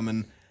øyeblikkene,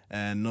 men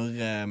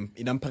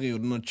i den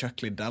perioden når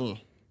Chuck Liddell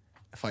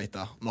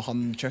fighta,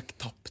 når Chuck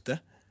tappte,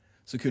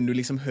 så kunne du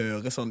liksom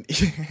høre sånn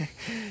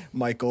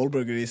Mike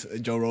Goldberg og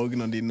Joe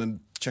Rogan og når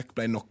Chuck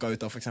ble knocka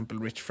ut av for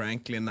eksempel Rich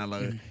Franklin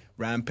eller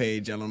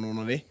Rampage eller noen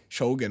av de,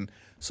 Shogun,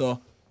 så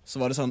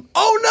var det sånn,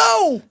 oh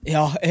no!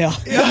 Ja.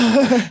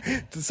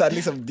 Så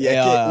liksom, de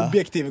ikke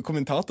objektive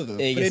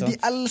kommentatorer, fordi de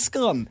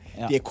elsker han.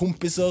 De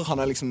kompiser, han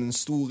liksom den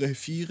store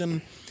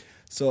fyren.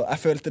 Så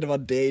jeg følte det var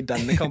det i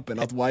denne kampen,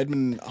 at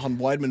Weidman,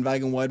 hver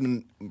gang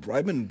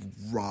Weidman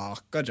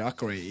raka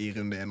Jacare i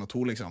runde 1 og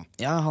 2, liksom.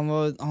 Ja, han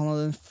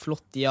hadde en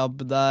flott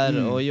jobb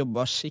der, og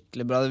jobbet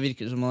skikkelig bra. Det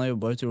virker som han har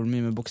jobbet utrolig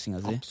mye med boksinga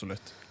si.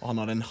 Absolutt. Og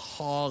han hadde en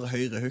hard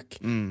høyre hook,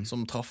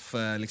 som traff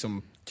liksom,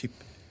 typ,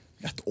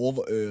 rett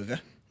over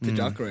øret til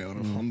Jacare, og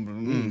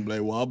han ble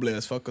wobbly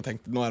as fuck og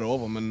tenkte, nå er det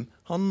over, men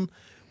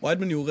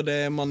Weidman gjorde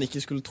det man ikke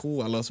skulle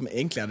tro, eller som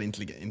egentlig er det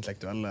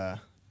intellektuelle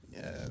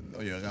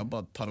å gjøre,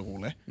 bare ta det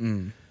rolig.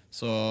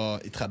 Så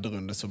i tredje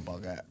runde så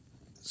bare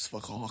så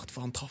var rart,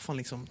 for han traff han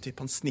liksom,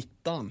 han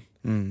snittet han.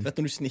 Du vet,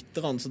 når du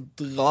snitter han, så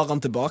drar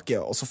han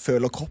tilbake, og så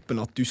føler kroppen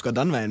at du skal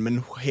den veien,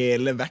 men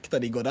hele vekta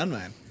di går den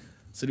veien.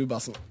 Så du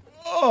bare sånn,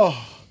 åh!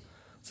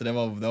 Så det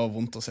var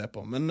vondt å se på.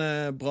 Men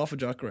bra for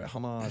Jacare.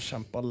 Han har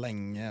kjempet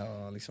lenge.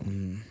 Og liksom.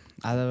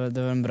 Nei, det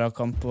var en bra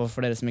kamp, og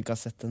for dere som ikke har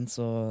sett den,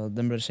 så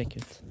den bør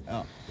sjekke ut. Ja,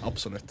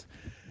 absolutt.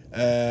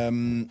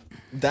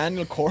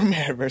 Daniel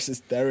Cormier versus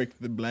Derek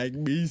the Black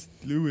Beast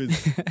Lewis.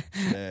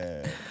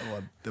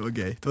 Det var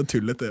gøy. Det var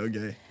tullete og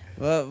gøy.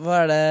 Hva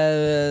er det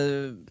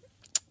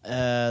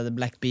The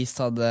Black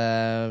Beast hadde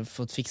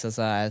fått fiksa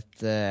seg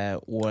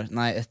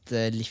et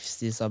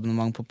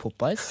livstidsabonnement på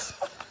Popeyes?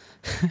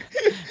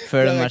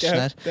 Før den matchen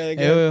der.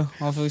 Jo,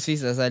 han får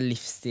vise seg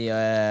livstid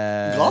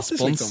gratis,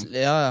 liksom.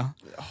 Ja.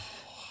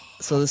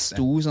 Så det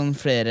sto sånn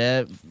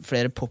flere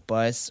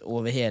Popeyes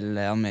over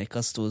hele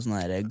Amerika, sto sånn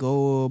her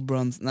Go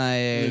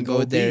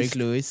Derek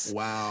Lewis.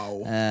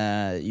 Wow.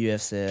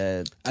 UFC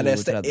 32. Jeg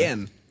leste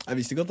en.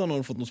 Jeg visste ikke at han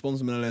hadde fått noen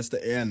sponsor, men jeg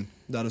leste en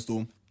der det sto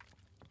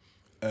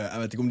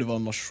jeg vet ikke om det var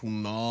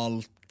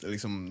nasjonalt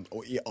liksom,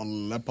 og i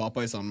alle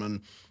Popeyesene,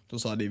 men så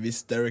sa de,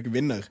 hvis Derek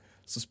vinner,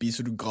 så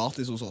spiser du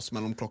gratis hos oss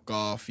mellom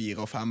klokka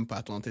 4 og 5 på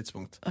et eller annet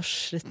tidspunkt.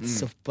 Shit,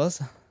 såpass.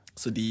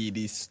 Så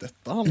de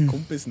støtta han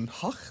kompisen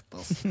hardt,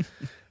 altså.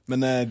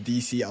 Men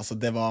DC, altså,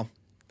 det var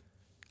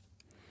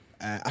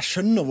jeg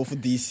skjønner hvorfor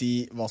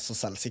DC var så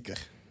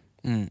selvsikker.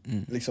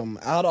 Liksom,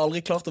 jeg hadde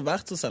aldri klart å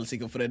være så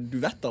selvsikker, for du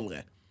vet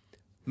aldri.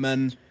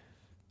 Men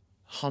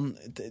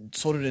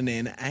så du den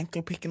ene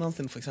ankle-picken hans,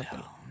 for eksempel?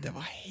 Ja. Det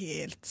var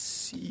helt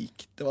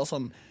sykt. Det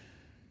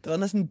var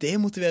nesten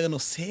demotiverende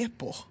å se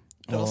på.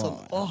 Det var sånn,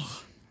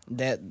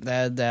 Det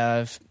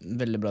er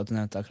veldig bra at du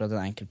nevnte akkurat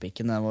den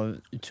ankle-picken. Den var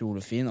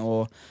utrolig fin,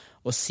 og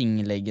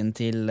singleggen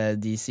til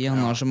DC.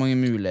 Han har så mange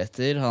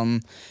muligheter.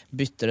 Han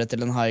bytter det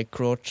til en high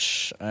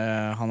crotch.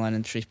 Han har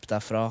en trip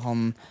derfra.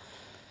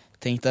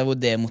 Tenk deg hvor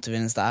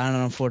demotiverende det er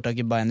når han får tak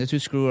i beinet ditt.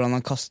 Husker du hvordan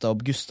han kastet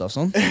opp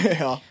Gustafsson?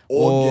 Ja,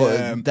 og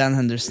Dan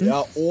Henderson?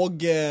 Ja,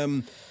 og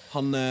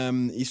han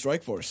i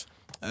Strikeforce.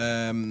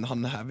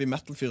 Han heavy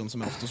metal-fyren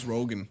som er ofte hos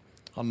Rogan.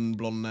 Han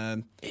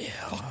blonde...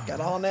 Fuck, er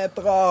det han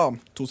heter da?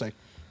 2 sek.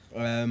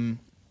 I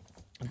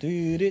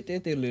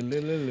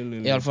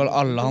alle fall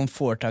alle han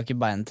får tak i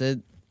beinet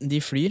til,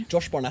 de flyr.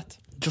 Josh Barnett,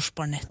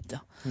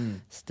 ja.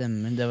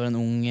 Stemmer, det var en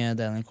ung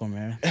Daniel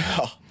Cormier.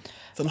 Ja,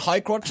 sånn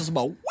high crotch og så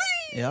bare...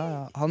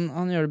 Ja,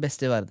 han gjør det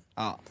beste i verden.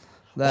 Ja.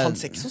 Han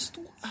ser ikke så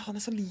stor, han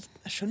er så liten,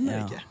 jeg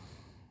skjønner ikke.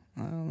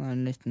 Ja, han er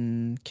en liten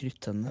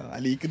kryttønne. Ja,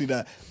 jeg liker de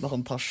der når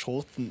han tar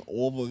shorten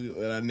over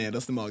det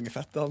nederste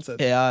magefettet han ser.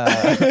 Ja.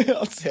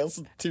 Han ser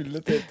så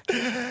tullet ut.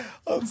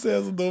 Han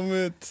ser så dum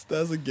ut. Det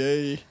er så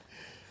gøy.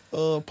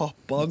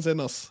 Pappaen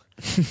sin, ass.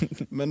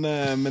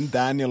 Men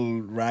Daniel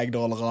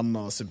ragdoller han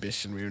og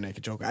Submission Rear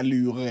Naked Choke. Jeg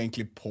lurer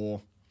egentlig på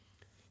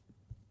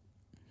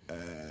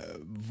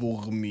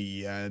hvor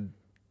mye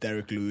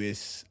Derek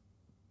Lewis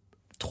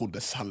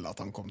trodde selv at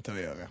han kom til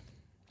å gjøre.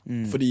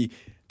 Fordi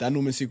det er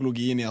noe med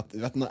psykologien i at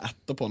vet du,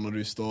 etterpå når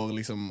du står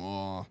liksom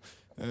og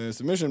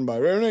submission by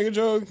rear naked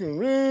choke,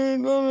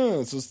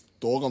 så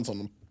står han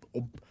sånn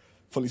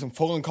og liksom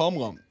foran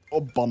kamera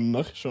og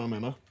banner, skjønner jeg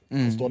mener.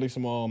 Han står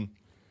liksom og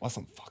er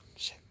sånn fuck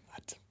shit,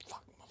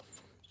 fuck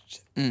motherfucker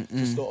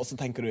shit. Og så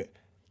tenker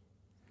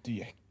du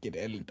gjør ikke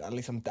det.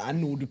 Det er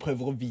noe du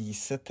prøver å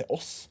vise til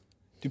oss.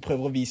 Du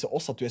prøver å vise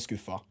oss at du er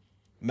skuffet.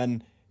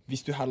 Men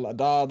hvis du heller,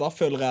 da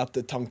føler jeg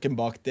at tanken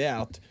bak det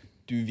er at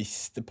du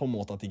visste på en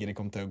måte at ikke det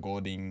kom til å gå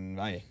din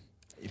vei.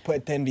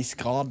 Til en viss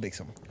grad,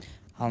 liksom.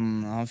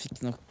 Han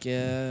fikk nok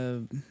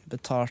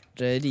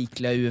betalt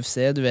rikelig av UFC,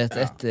 du vet,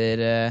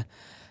 etter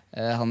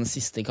hans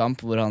siste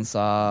kamp, hvor han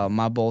sa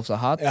 «My balls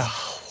are hot». Ja.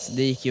 Så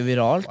det gikk jo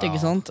viralt,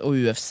 ikke sant? Og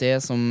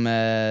UFC, som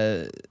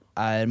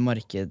er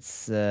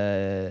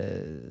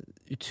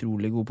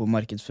utrolig god på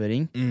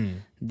markedsføring,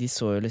 de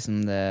så jo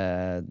liksom det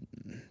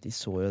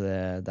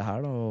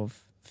her da, og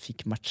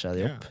fikk matcha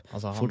de opp. Ja,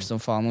 altså fort som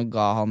faen, og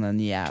ga han en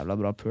jævla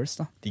bra pulse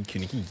da. De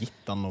kunne ikke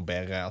gitt han noe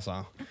bedre,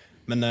 altså.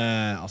 Men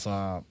altså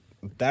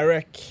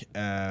Derek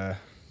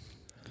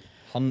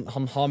han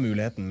har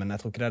muligheten, men jeg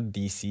tror ikke det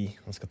DC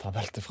han skal ta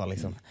beltet fra,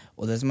 liksom.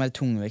 Og det som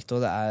tungvekt, og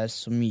det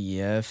så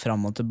mye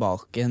fram og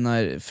tilbake.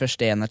 Når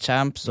først en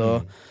champ,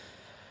 så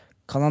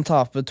kan han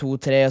tape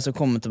 2-3, og så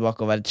komme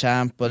tilbake og være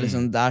champ. Og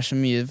liksom, det så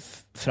mye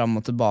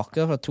fram og tilbake,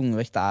 for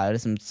tungvekt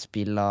liksom et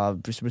spill av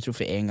hvis du blir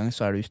truffet en gang,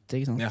 så du ute,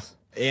 ikke sant? Ja.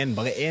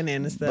 Bare en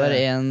eneste.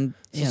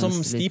 Sånn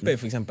som Stipe,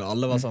 for eksempel.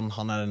 Alle var sånn,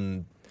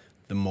 han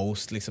the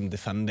most liksom,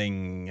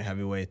 defending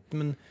heavyweight,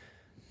 men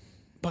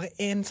bare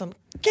en sånn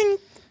king!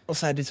 Og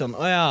så de sånn,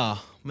 åja,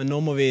 men nå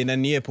må vi, det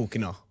en ny epoke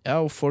nå.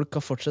 Ja, og folk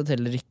har fortsatt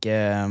heller ikke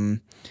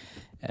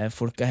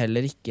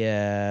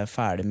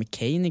ferdig med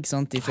Kane, ikke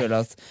sant? De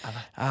føler at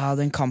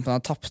den kampen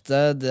han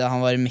tappte,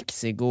 han var i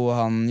Mexico,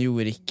 han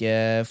gjorde ikke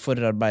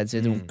forarbeidet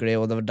sitt ordentlig,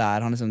 og det var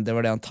der han liksom, det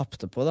var det han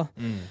tappte på da.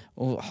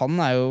 Og han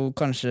jo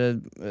kanskje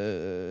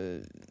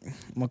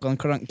man kan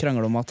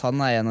krangle om at han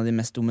en av de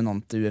mest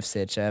dominante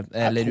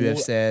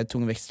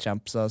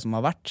UFC-tungvektchampsa som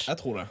har vært. Jeg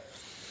tror det.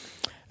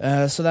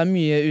 Så det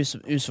mye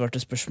usvarte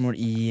spørsmål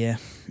i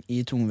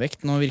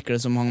tungvekt. Nå virker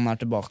det som han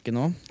tilbake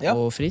nå,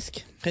 og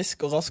frisk.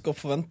 Frisk og rask og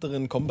forventer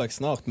en comeback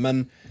snart.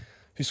 Men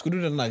husker du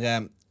den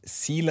der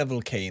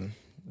Sea-level Kane?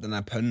 Den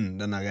der pønnen,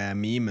 den der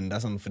memen. Det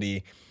sånn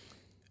fordi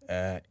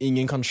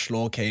ingen kan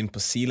slå Kane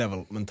på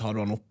Sea-level, men tar du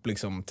han opp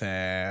liksom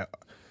til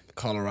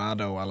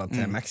Colorado eller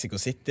til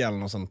Mexico City eller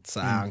noe sånt, så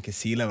han ikke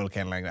Sea-level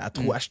Kane lenger. Jeg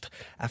tror jeg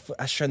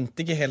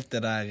skjønte ikke helt det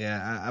der.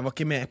 Jeg var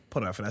ikke med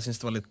på det, for jeg synes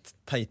det var litt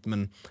teit,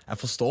 men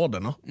jeg forstår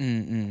det nå.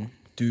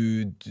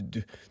 Du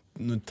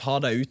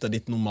tar deg ut av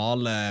ditt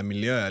normale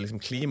miljø,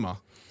 liksom klima,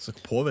 så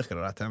påvirker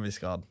det deg til en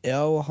viss grad.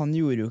 Ja, og han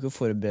gjorde jo ikke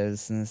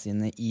forberedelsene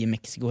sine i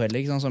Mexico heller,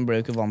 ikke sant? Så han ble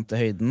jo ikke vant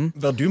til høyden.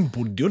 Verdun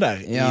bodde jo der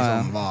i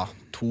sånn,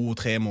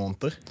 2-3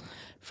 måneder.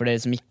 For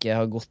dere som ikke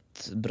har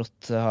gått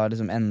brått, har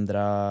liksom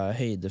endret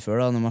høyde før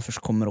da, når man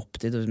først kommer opp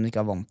dit, og hvis man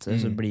ikke vant til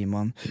det, så blir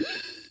man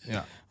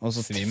og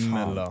så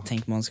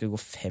tenker man skal gå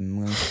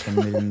 5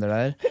 runder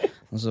der,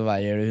 og så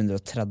veier du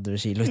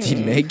 130 kilo i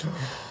tillegg.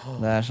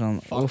 Det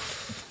sånn,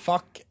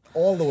 fuck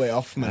all the way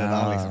off med det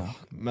der, liksom.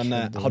 Men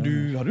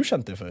har du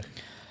kjent det før?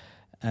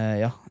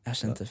 Ja, jeg har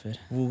kjent det før.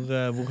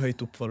 Hvor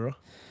høyt opp var det da?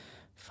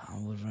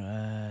 Faen,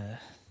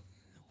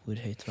 hvor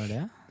høyt var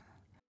det?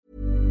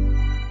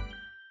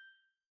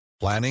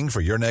 Planning for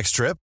your next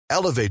trip?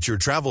 Elevate your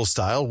travel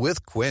style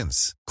with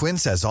Quince.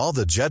 Quince has all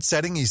the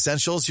jet-setting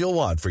essentials you'll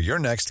want for your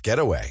next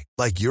getaway,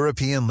 like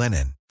European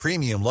linen,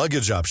 premium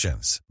luggage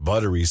options,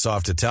 buttery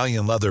soft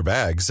Italian leather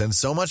bags, and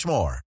so much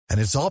more.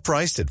 And it's all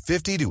priced at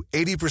 50 to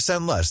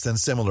 80% less than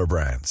similar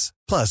brands.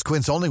 Plus,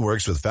 Quince only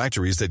works with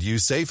factories that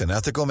use safe and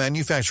ethical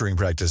manufacturing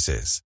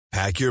practices.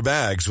 Pack your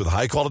bags with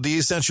high-quality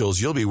essentials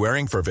you'll be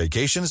wearing for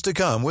vacations to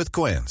come with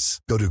Quince.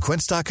 Go to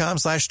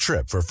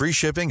quince.com/trip for free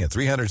shipping and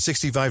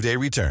 365-day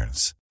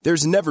returns.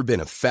 There's never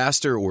been a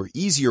faster or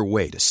easier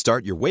way to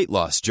start your weight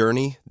loss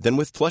journey than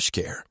with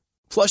PlushCare.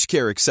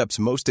 PlushCare accepts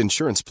most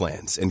insurance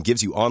plans and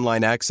gives you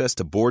online access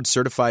to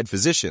board-certified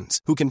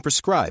physicians who can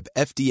prescribe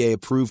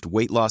FDA-approved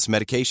weight loss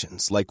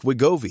medications like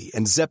Wegovy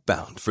and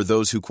Zepbound for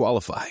those who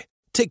qualify.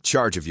 Take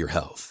charge of your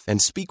health and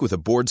speak with a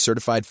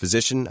board-certified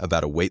physician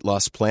about a weight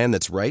loss plan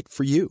that's right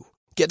for you.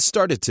 Get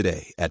started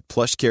today at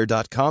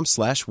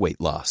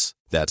plushcare.com/weightloss.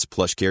 That's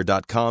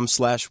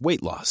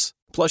plushcare.com/weightloss.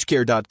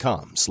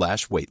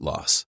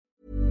 plushcare.com/weightloss.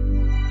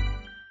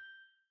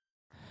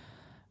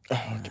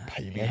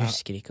 Jeg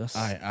husker ikke, ass.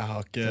 Nei, jeg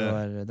har ikke...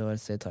 Det var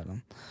et sted i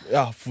Thailand.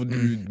 Ja, for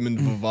men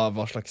hva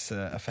slags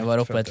effekt? Jeg var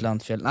oppe på et eller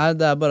annet fjell. Nei,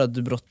 det bare at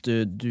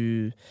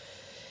du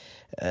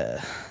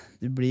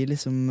blir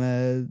liksom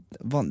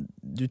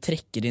du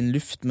trekker inn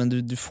luft, men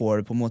du får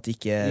det på en måte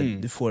ikke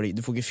du får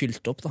ikke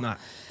fylt opp da. Nei.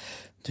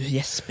 Du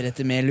gjesper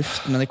etter mer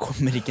luft, men det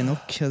kommer ikke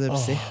nok.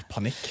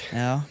 Panikk.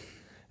 Ja,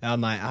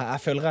 nei, jeg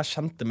føler jeg har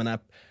kjent det, men jeg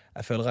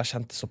føler jeg har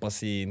kjent det såpass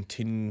i en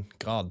tynn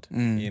grad,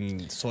 i en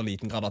så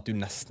liten grad at du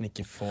nesten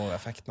ikke får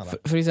effekten av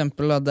det. For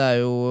eksempel, det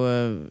jo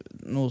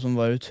noe som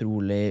var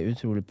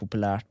utrolig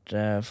populært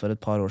for et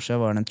par år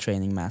siden, var den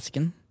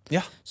training-masken.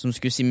 Ja. Som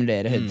skulle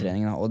simulere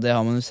høydetrening da. Og det har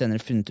man jo senere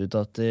funnet ut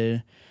at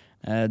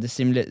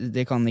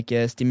det kan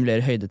ikke stimulere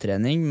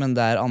høydetrening, men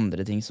det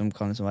andre ting som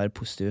kan liksom være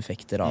positive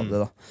effekter av det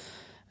da.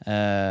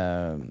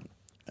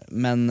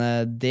 Men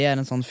det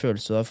en sånn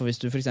følelse da, for hvis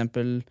du for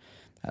eksempel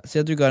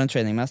si at du ikke har en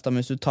training mask da,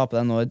 men hvis du tar på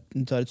deg nå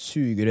du tar et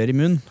sugerør i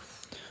munnen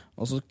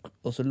og så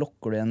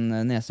lokker du igjen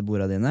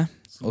nesebora dine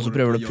og så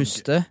prøver du å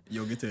puste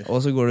og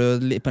så går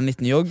du på en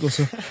liten jogg og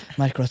så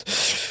merker du at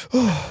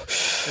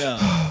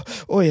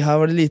oi, her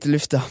var det lite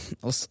luft da.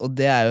 Og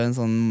det jo en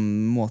sånn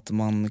måte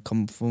man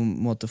kan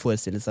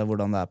forestille seg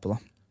hvordan det på da.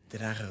 Det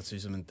der høres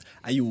ut som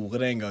jeg gjorde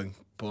det en gang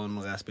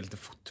når jeg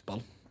spilte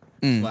fotball.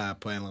 Så var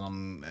jeg på en eller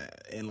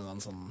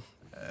annen sånn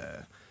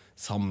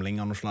samling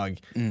av noe slag.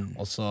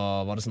 Og så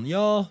var det sånn,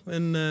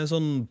 en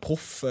sånn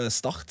proff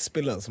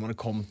startspiller som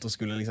hadde kommet og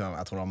skulle liksom,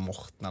 jeg tror det var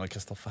Morten eller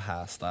Kristoffer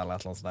Hæstad eller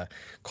et eller annet sånt der.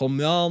 Kom,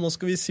 nå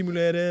skal vi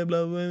simulere,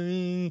 bla bla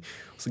bla.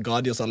 Og så ga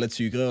de oss alle et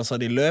sugerør, og så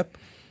hadde de løp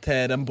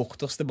til den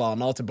borterste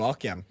banen og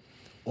tilbake igjen.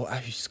 Og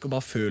jeg husker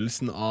bare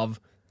følelsen av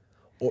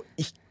å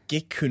ikke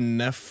ikke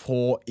kunne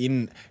få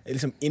inn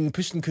liksom,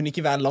 innpusten kunne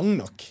ikke være lang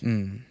nok.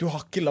 Du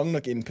har ikke lang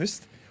nok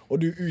innpust,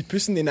 og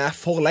utpusten din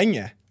for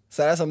lenge.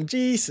 Så er det sånn,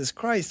 Jesus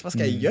Christ, hva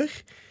skal jeg gjøre?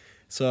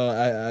 Så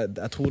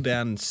jeg tror det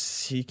en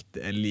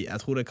jeg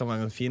tror det kan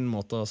være en fin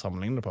måte å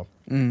sammenligne det på.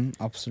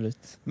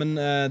 Absolutt. Men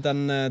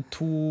den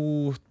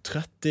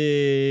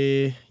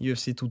 230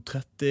 UFC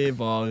 230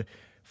 var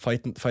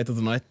Fight of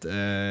the Night,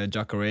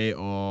 Jacare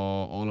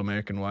og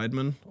All-American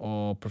Wideman,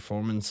 og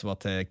performance var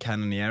til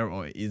Cannonier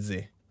og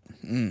Izzy.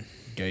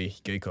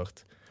 Gøy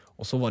kort.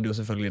 Og så var det jo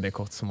selvfølgelig det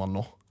kort som var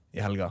nå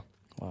i helga.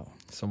 Wow.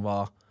 Som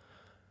var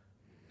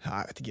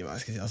jeg vet ikke hva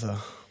jeg skal si, altså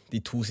de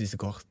 2 siste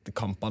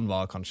kampene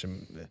var kanskje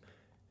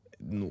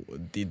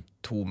de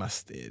 2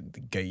 mest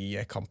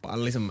gøye kamper.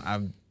 Eller liksom,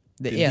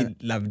 de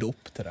levde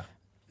opp til det.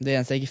 Det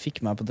eneste jeg ikke fikk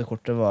med på det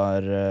kortet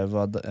var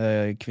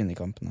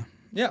kvinnekampene.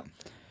 Ja,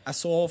 jeg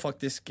så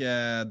faktisk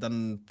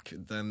den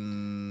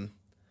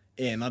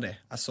ene av de.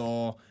 Jeg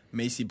så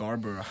Macy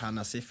Barber og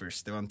Hannah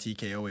Siffers. Det var en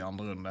TKO i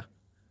andre runde.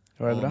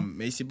 Var det bra?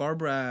 Macy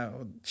Barber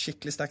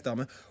skikkelig sterk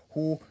dame.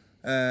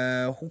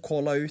 Hun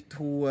callet ut,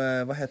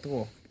 hva heter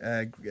hun?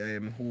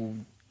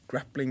 Hun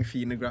grappling,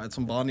 fine,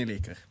 som Barney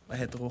liker. Hva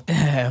heter hun?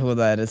 Hun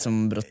der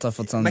som brått har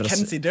fått sånn...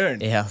 Mackenzie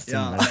Dern. Ja,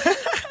 stemmer det.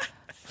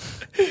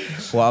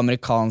 Hun er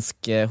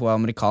amerikansk,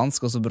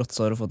 og så brått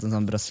så har hun fått en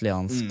sånn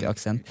brasiliansk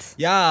aksent.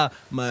 Ja,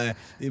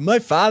 my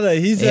father,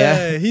 he's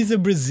a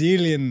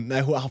Brazilian. Nei,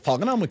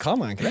 faren er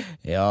amerikaner, ikke det?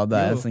 Ja, det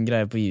er en sånn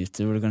greie på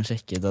YouTube hvor du kan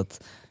sjekke ut at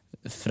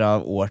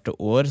fra år til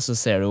år så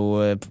ser du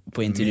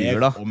på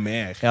intervjuer da. Mer og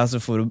mer. Ja, så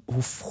får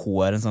hun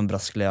får en sånn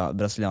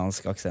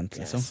brasiliansk aksent,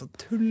 liksom. Så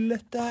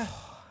tullete.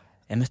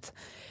 Jeg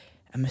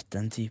møtte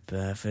en type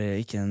for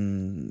ikke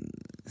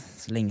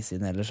så lenge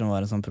siden heller, som var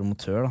en sånn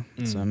promotør da,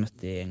 som jeg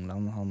møtte i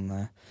England.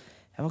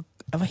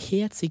 Jeg var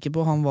helt sikker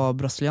på han var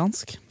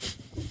brasiliansk.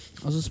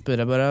 Og så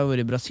spør jeg bare, hvor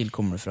i Brasil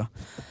kommer du fra?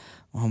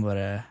 Og han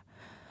bare,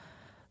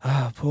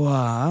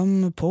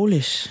 I'm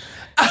Polish.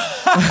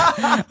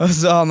 Og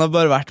så han har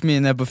bare vært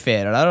mye nede på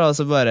ferier der, og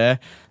så bare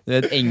du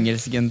vet,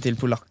 engelsken til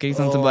polakker, ikke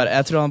sant?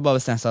 Jeg tror han bare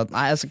bestemte seg at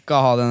nei, jeg skal ikke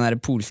ha den der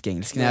polske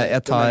engelsken.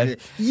 Jeg tar...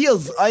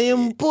 Yes, I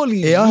am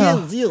Polish. Ja.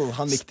 Yes.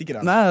 Han likte ikke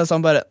det. Nei, så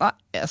han bare, nei,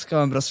 jeg skal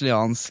ha en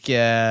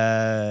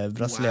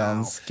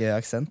brasiliansk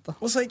aksent da.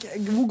 Og så,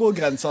 hvor går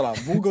grensa da?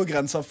 Hvor går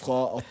grensa fra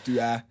at du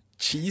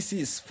cheesy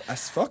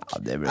as fuck,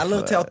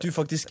 eller til at du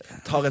faktisk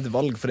tar et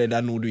valg fordi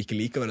det noe du ikke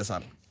liker ved det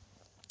selv?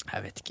 Jeg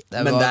vet ikke, det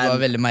var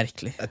veldig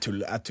merkelig. Jeg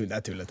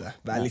tullete.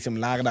 Liksom,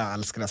 lær deg å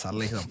elske deg selv,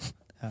 liksom.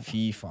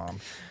 Fy faen.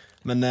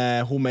 Men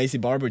hun Macy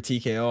Barber,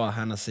 TKO og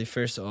Hannah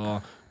Siffers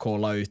og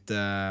callet ut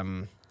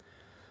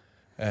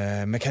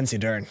Mackenzie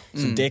Dern.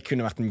 Så det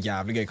kunne vært en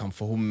jævlig gøy kamp,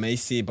 for hun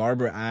Macy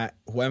Barber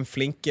hun en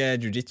flink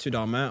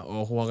jiu-jitsu-dame,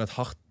 og hun har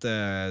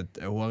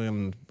hun har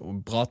en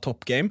bra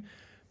top game,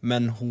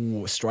 men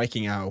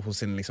striking hos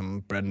sin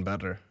liksom bread and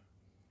butter.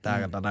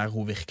 Det der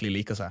hun virkelig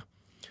liker seg.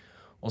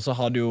 Og så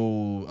har du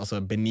jo altså,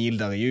 Benil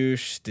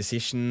Dariush,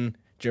 Decision,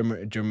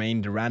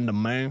 Jermaine Durand,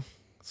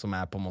 som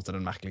på en måte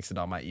den merkeligste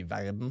dama i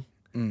verden.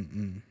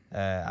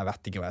 Jeg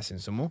vet ikke hva jeg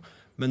synes om henne.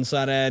 Men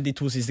så det de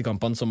 2 siste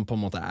kampene som på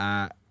en måte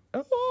jeg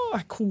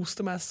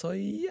koste meg så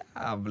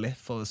jævlig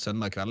for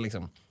søndag kveld,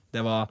 liksom.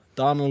 Det var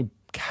Donald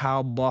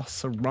Cowboy.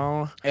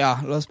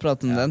 Ja, la oss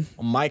prate om den.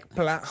 Og Mike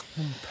Parr.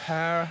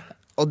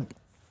 Og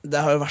det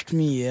har jo vært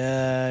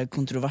mye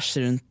kontrovers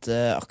rundt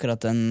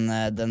akkurat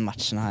den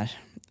matchen her.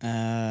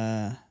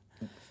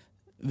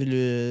 Vil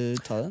du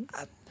ta den?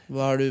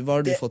 Hva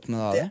har du fått med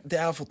deg av det?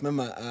 Det jeg har fått med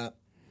meg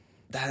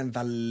det en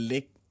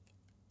veldig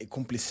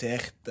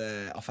komplisert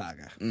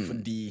affære,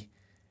 fordi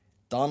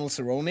Donald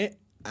Cerrone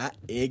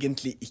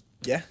egentlig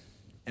ikke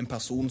en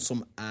person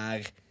som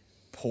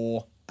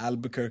på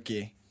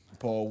Albuquerque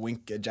på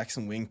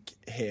Jackson Wink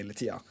hele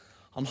tiden.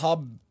 Han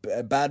har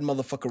Bad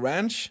Motherfucker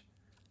Ranch,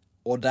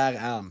 og der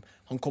han.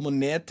 Han kommer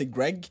ned til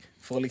Greg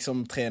for å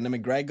liksom trene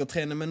med Greg og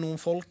trene med noen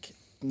folk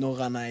når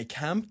han i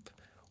camp,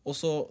 og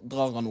så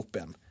drar han opp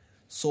igjen.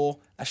 Så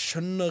jeg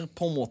skjønner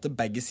på en måte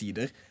begge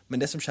sider, men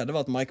det som skjedde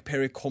var at Mike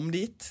Perry kom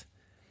dit.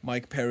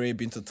 Mike Perry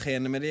begynte å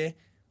trene med dem,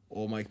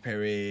 og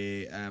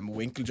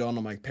Winklejohn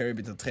og Mike Perry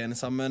begynte å trene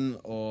sammen,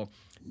 og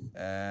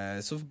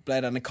så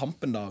ble denne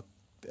kampen da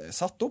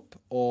satt opp,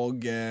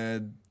 og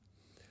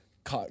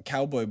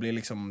Cowboy blir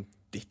liksom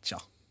ditcha.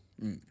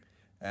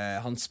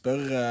 Han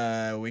spør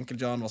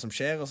Winklejohn hva som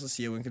skjer, og så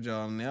sier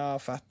Winklejohn, ja,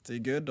 fett,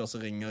 good, og så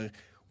ringer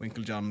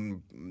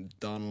Winklejohn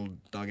Donald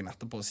dagen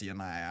etterpå og sier,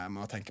 nei, jeg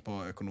må tenke på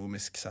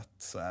økonomisk sett,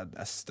 så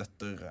jeg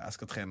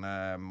skal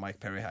trene Mike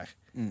Perry her.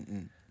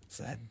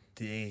 Så det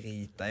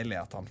dritdeilig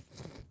at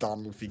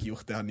Donald fikk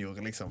gjort det han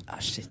gjorde, liksom.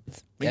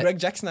 Shit. Men Greg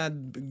Jackson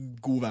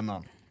god venn av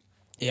han.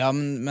 Ja,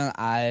 men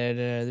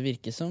det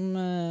virker som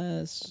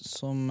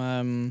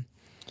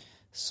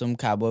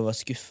Cowboy var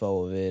skuffet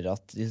over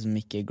at liksom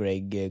ikke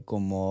Greg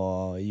kom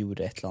og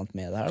gjorde et eller annet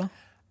med det her, da.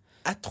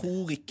 Jeg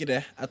tror ikke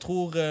det. Jeg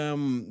tror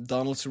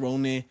Donald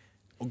Cerrone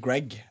og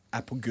Greg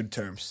på good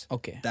terms.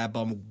 Okay. Det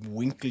bare med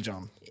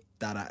Winklejohn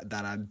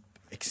der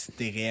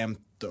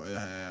ekstremt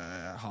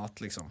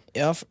hat, liksom.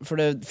 Ja, for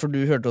du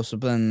hørte også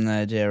på den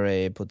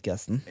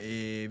JRA-podcasten.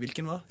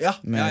 Hvilken var? Ja,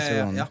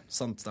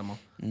 sant, stemmer.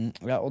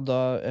 Ja, og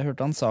da jeg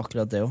hørte han sa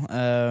akkurat det jo.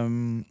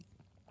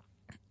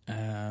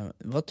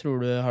 Hva tror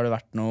du, har det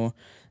vært noe?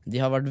 De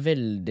har vært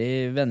veldig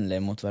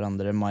vennlige mot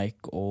hverandre,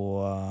 Mike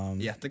og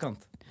I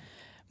etterkant.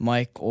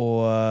 Mike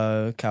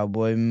og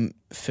Cowboy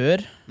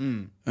før,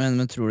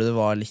 men tror du det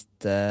var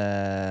litt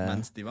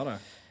Mens de var det?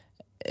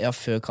 Ja,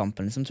 før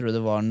kampen liksom, tror du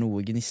det var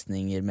noe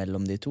gnisninger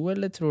mellom de to,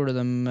 eller tror du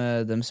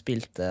de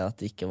spilte at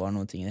det ikke var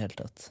noe ting I det hele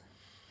tatt?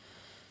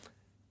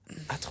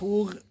 Jeg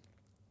tror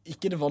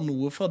ikke det var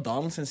noe fra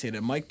Dalen sin side.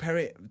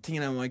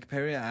 Tingen med Mike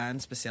Perry en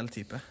spesiell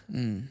type.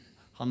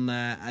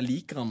 Jeg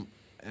liker han,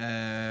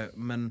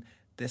 men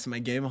det som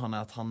gøy med han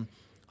at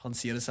han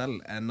sier det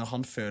selv, når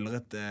han føler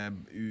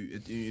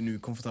en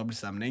ukomfortabel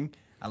stemning,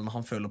 eller når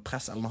han føler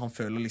press, eller når han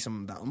føler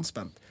liksom det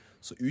anspent,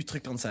 så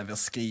uttrykker han seg ved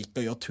å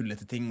skrike og gjøre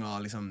tullete ting,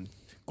 og liksom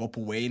gå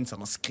på Wayne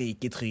sånn, og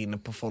skrike I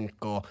trynet på folk,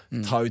 og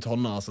ta ut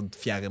hånda, og så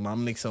fjerne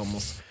han liksom,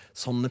 og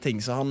sånne ting.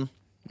 Så han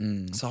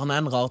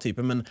en rar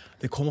type, men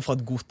det kommer fra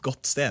et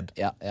godt sted.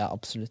 Ja,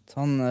 absolutt.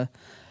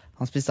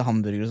 Han spiste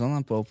hamburger og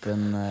sånn på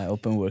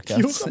open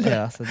workouts.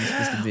 Ja, så han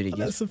spiste burger.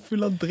 Han så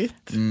full av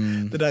dritt.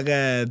 Det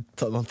der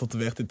han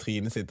tatoverte I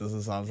trynet sitt, og så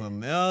sa han sånn,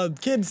 ja,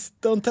 kids,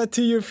 don't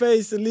tattoo your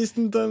face, at least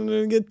don't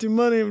get your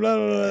money, bla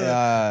bla bla.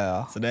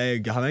 Ja. Så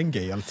han en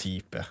gøyal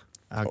type.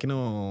 Det ikke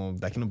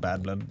noe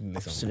bad blood,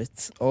 liksom.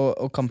 Absolutt.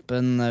 Og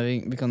kampen,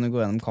 vi kan jo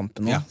gå gjennom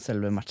kampen nå,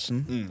 selve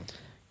matchen.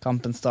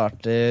 Kampen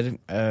starter,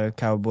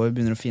 Cowboy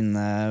begynner å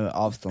finne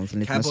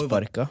avstanden litt med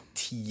sparka. Cowboy var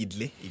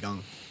tidlig I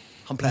gang.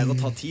 Han pleier å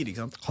ta tid,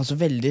 ikke sant? Han så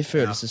veldig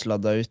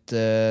følelsesladda ut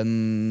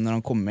når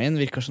han kom inn.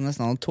 Virker som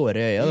nesten han hadde tårer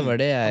I øya. Det var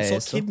det jeg så.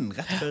 Han så kidden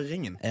rett før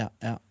ringen. Ja.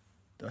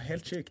 Det var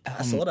helt sykt.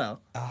 Jeg så det,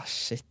 ja.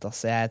 Shit,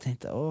 altså. Jeg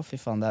tenkte, fy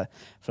faen,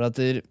 for at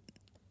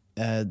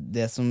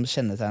det som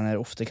kjennetegner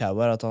ofte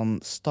Cowboy at han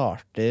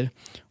starter,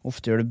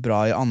 ofte gjør det bra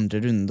I andre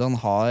runde.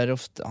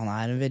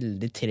 Han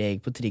veldig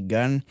treg på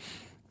triggeren,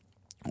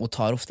 og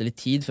tar ofte litt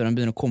tid før han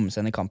begynner å komme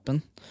seg inn I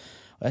kampen.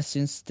 Og jeg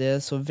synes det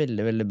så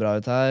veldig, veldig bra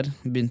ut her.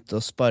 Begynte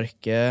å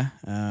sparke.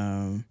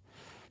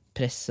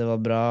 Presset var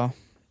bra.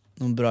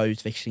 Noen bra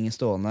utvekslinger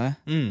stående.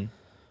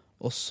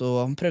 Og så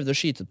han prøvde å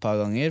skyte et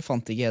par ganger.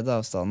 Fant ikke helt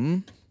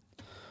avstanden.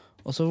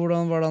 Og så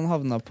hvordan var det han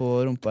havnet på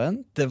rumpa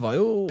igjen? Det var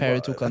jo...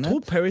 Perry tok han ned?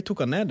 Jeg tror Perry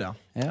tok han ned, ja.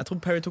 Jeg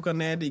tror Perry tok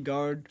han ned I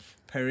guard.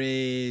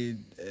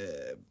 Perry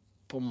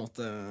på en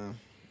måte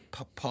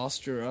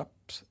posture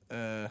up.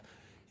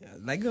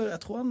 Jeg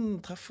tror han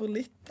treffer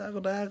litt der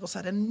og der, og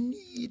så det en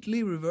nydelig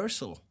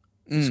reversal.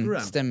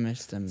 Stemmer.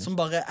 Som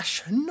bare, jeg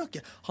skjønner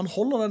ikke. Han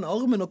holder den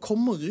armen og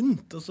kommer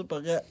rundt, og så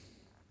bare,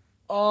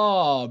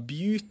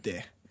 beauty.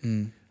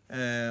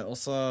 Og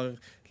så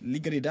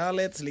ligger de der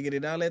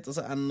litt, og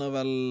så ender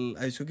vel,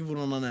 jeg husker ikke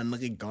hvordan han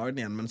ender I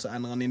guarden igjen, men så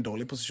ender han I en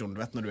dårlig posisjon. Du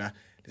vet når du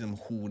liksom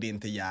hodet inn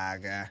til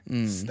gjerdet,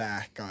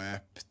 stacka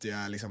up,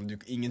 liksom,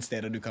 ingen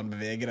steder du kan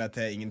bevege deg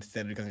til, ingen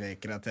steder du kan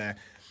reke deg til.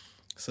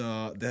 Så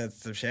det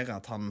som skjer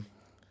at han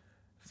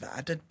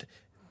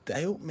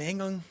det jo med en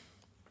gang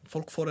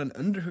folk får den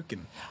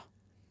underhooken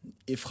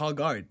fra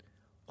guard,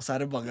 og så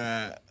det bare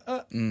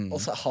og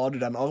så har du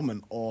den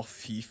armen, og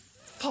fy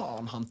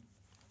faen, han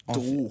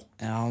dro.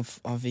 Han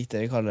fikk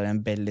det vi kaller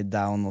en belly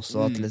down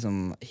også, at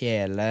liksom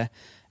hele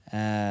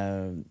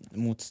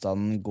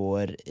motstanden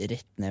går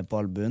rett ned på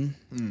albuen.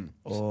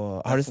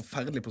 Og har du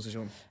forferdelig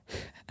posisjon?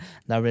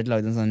 Det har blitt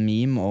laget en sånn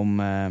meme om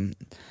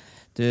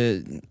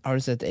har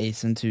du sett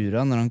Ace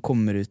Ventura når han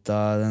kommer ut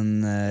av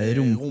den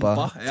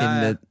rumpa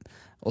til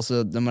og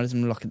så de har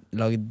liksom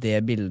laget det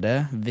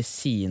bildet ved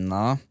siden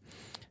av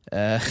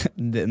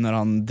når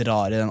han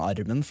drar I den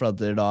armen, for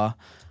at da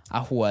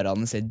håret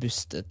hans helt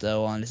bustete,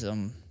 og han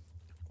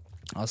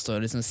står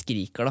liksom og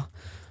skriker da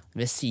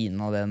ved siden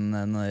av den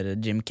når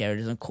Jim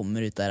Carrey liksom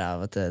kommer ut der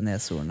av til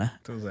neshorene,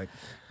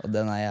 og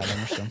den jævla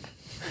morsom.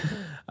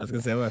 Jeg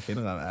skal se hvor jeg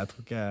finner han. Jeg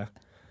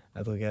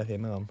tror ikke jeg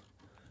finner han.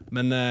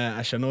 Men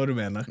jeg skjønner hva du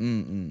mener.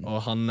 Og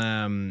han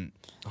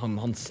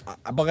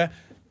bare,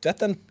 du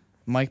vet den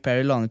Mike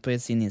Perry la ut på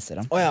sin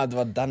Instagram. Ja, det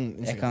var den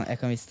Instagram. Jeg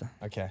kan vise det.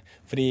 Ok,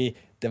 fordi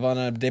det var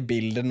det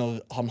bildet når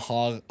han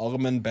har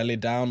armen belly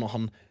down, og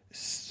han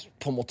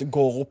på en måte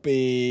går opp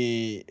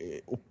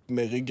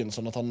med ryggen,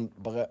 sånn at han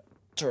bare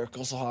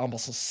jerker, og så har han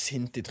bare så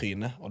sint I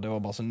trynet, og det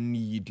var bare så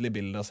nydelig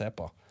bilde å se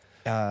på.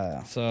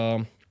 Ja. Så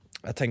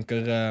jeg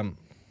tenker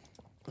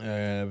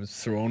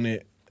Cerrone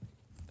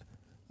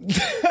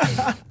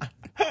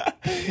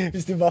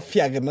hvis du bare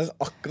fjerner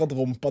akkurat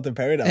rumpa til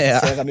Perry der,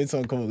 så ser han ut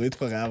som han kommer ut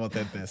fra ræva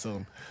til et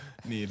nesehorn.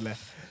 Nydelig.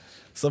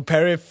 Så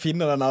Perry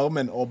finner den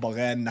armen og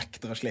bare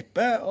nekter å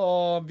slippe,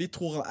 og jeg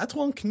tror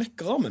han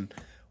knekker armen.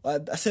 Og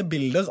jeg ser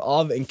bilder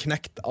av en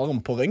knekt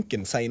arm på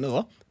røntgen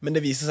senere, men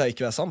det viser seg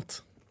ikke være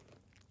sant.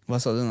 Hva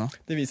sa du nå?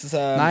 Det viser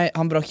seg... Nei,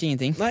 han brakk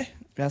ingenting. Nei.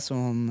 Jeg så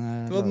han...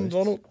 det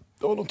var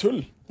noe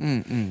tull.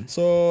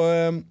 Så...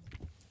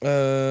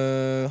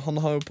 han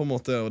har jo på en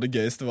måte, og det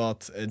gøyeste var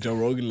at Joe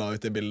Rogan la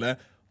ut det bildet,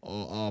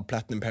 av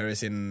Platinum Perry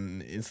sin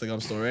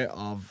Instagram-story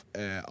av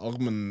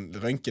armen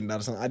røntgen, der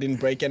det sånn I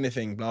didn't break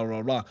anything, bla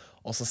bla bla.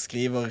 Og så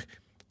skriver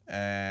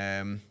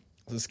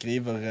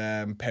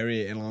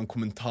Perry en eller annen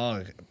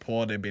kommentar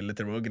på det bildet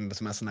til Rogan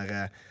som sånn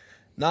her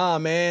Nah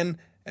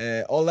man,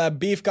 all that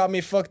beef got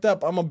me fucked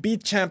up. I'm a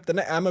beat champ.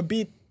 I'm a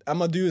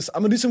do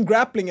some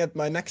grappling at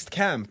my next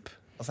camp.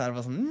 Og så det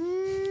bare sånn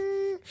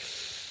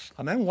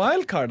han en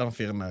wildcard, han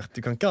fyren der.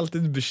 Du kan ikke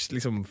alltid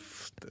liksom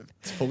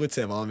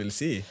forutse hva han vil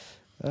si.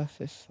 Ja,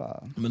 fy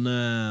faen. Men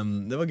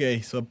det var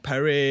gøy. Så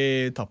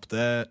Perry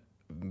tappte,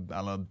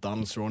 eller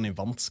Donald Cerrone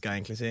vant, skal jeg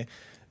egentlig si,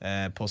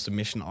 på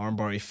submission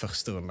armbar i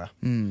første runde.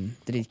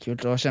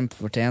 Dritkult, det var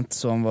kjempefortjent.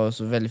 Så han var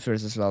også veldig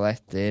følelsesladet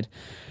etter.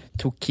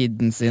 Tok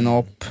kidden sin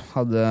opp,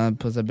 hadde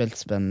på seg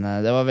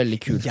beltespennene. Det var veldig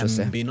kult å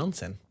se. Hjembyen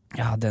hans sin.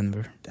 Ja,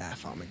 Denver. Det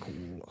faen meg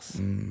cool, altså.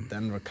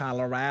 Denver,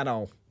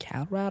 Colorado.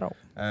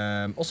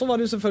 Og så var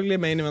det jo selvfølgelig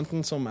main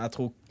eventen som jeg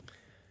tror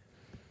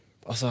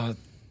altså,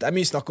 det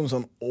mye snakk om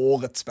sånn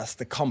årets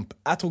beste kamp.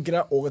 Jeg tror ikke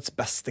det årets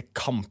beste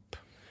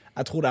kamp.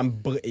 Jeg tror det en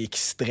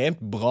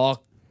ekstremt bra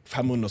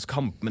 500-års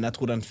kamp, men jeg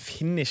tror den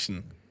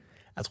finishen,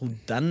 jeg tror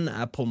den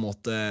på en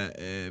måte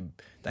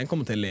den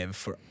kommer til å leve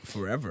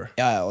forever.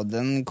 Ja, og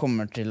den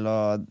kommer til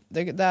å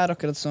det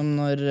akkurat som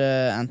når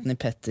Anthony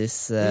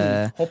Pettis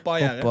hoppa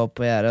opp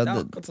på gjerdet. Det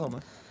akkurat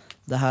samme.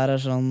 Det her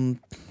sånn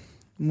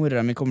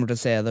mora mi kommer til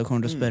å se det og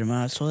kommer til å spørre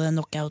meg så det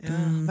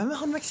knockouten. Hvem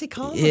han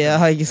meksikaner? Ja,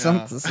 ikke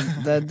sant? Så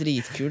det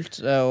dritkult.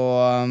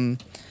 Og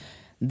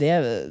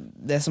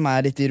det som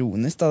litt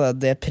ironisk da,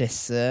 det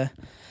presset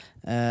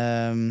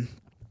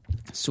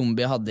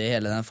Zombie hadde i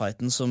hele den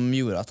fighten som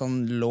gjorde at han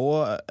lå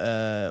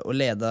og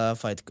leda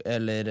fight,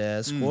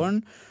 eller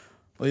scoren,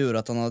 og gjorde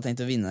at han hadde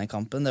tenkt å vinne den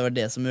kampen. Det var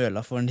det som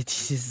ødela for 90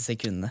 siste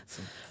sekundene.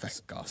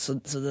 Så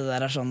det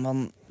der sånn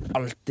man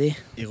alltid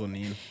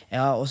ironien.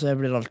 Ja, og så jeg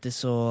blir alltid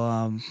så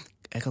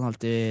jeg kan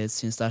alltid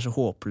synes det så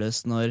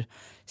håpløst når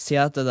si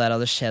at det der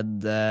hadde skjedd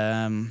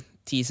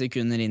 10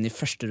 sekunder inn i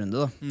første runde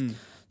da.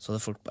 Så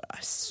hadde folk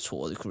bare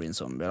så du Korean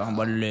Zombie, og han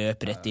bare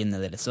løp rett inn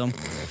i det liksom,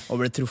 og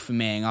ble truffet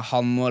med en gang.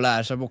 Han må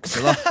lære seg å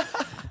bokse da.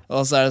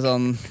 Og så det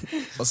sånn,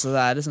 og så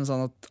det liksom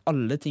sånn at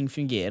alle ting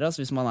fungerer,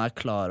 altså hvis man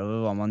klar over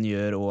hva man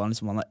gjør, og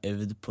liksom man har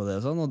øvd på det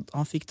og sånn, og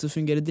han fikk det til å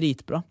fungere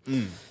dritbra.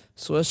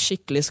 Så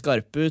skikkelig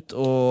skarp ut,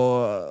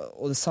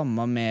 og det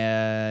samme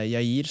med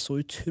Jair så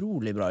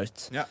utrolig bra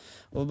ut. Ja.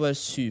 Og bare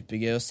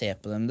supergøy å se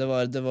på dem. Det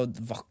var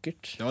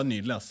vakkert. Det var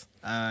nydelig, altså.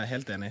 Jeg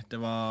helt enig.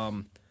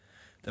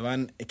 Det var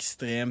en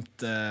ekstremt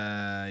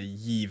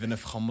givende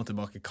frem og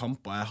tilbake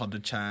kamp, og jeg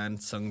hadde Chan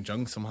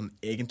Sung-jung, som han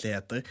egentlig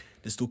heter.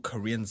 Det stod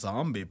Korean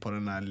Zombie på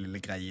den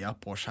lille greia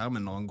på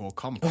skjermen når han går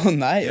kamp.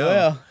 Nei,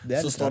 ja.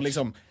 Så står det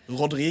liksom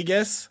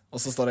Rodriguez, og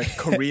så står det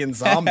Korean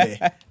Zombie.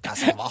 Det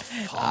sånn, hva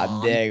faen?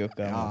 Ja, det går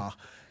ikke. Ja.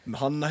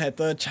 Han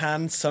heter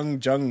Chan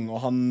Sung-jung,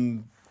 og han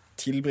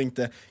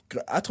tilbringte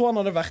jeg tror han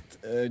hadde vært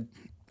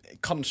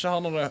kanskje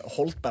han hadde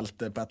holdt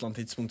beltet på et eller annet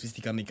tidspunkt hvis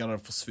han ikke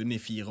hadde forsvunnet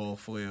i 4 år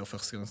for å gjøre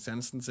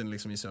førstegangstjenesten sin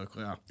liksom i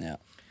Sør-Korea. Ja.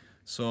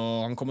 Så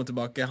han kommer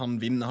tilbake, han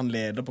vinner, han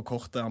leder på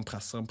kortet, han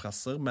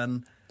presser,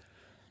 men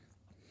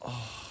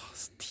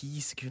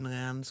 10 sekunder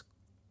igjen,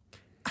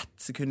 1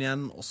 sekund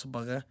igjen, og så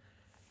bare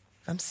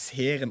hvem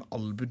ser en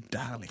albu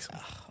der liksom?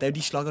 Det jo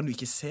de slagene du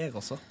ikke ser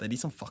også, det de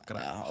som fucker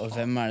deg. Ja, og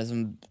hvem det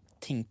som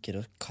tenker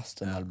å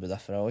kaste en albu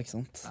derfra også, ikke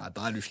sant? Ja,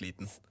 da du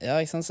sliten. Ja,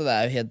 ikke sant? Så det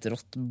jo helt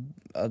rått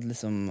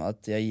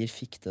at Jair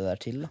fikk det der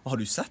til. Da. Har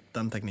du sett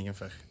den teknikken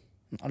før?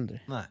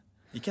 Aldri. Nei,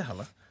 ikke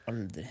heller.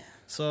 Aldri.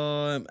 Så,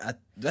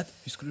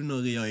 husker du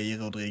når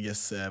Jair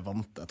Rodriguez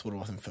vant, jeg tror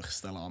det var sin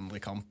første eller andre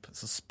kamp,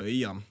 så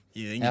spøy han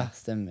i ringen. Ja,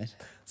 stemmer.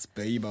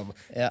 Spøy bare,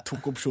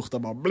 tok opp skjorta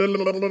bare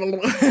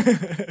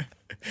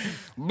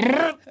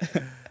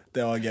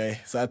Det var gøy.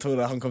 Så jeg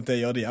tror han kom til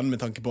å gjøre det igjen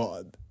med tanke på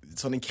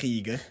sånn en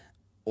kriger.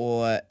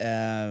 Og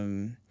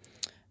jeg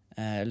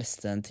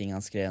leste en ting han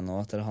skrev nå,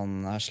 at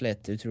han har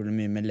slet utrolig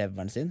mye med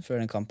leveren sin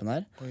før den kampen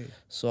her. Oi.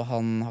 Så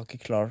han har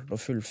ikke klart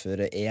å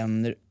fullføre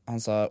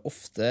han sa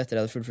ofte, etter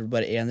jeg hadde fullført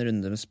bare 1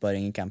 runde med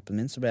sparring i campen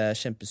min, så ble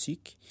jeg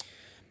kjempesyk.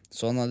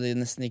 Så han hadde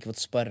nesten ikke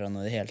fått sparra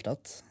noe i det hele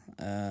tatt.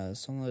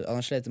 Så han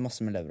har slet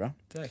masse med levera.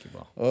 Det ikke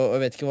bra. Og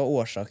jeg vet ikke hva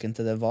årsaken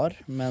til det var,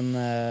 men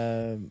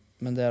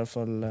det i hvert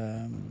fall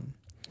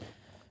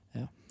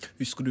ja.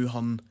 Husker du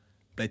han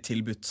ble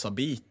tilbudt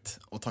Sabit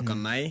og takket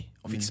nei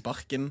og fikk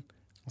sparken,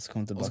 og så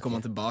kom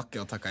han tilbake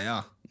og takket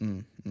ja?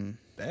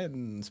 Det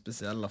en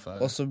spesiell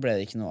affære. Og så ble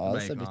det ikke noe av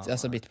Sabit. Ja,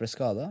 Sabit ble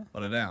skadet.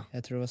 Var det det, ja?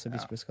 Jeg tror det var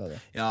Sabit ble skadet.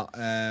 Ja,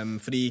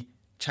 fordi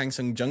Chang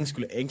Sung-jung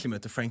skulle egentlig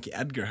møte Frankie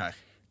Edgar her.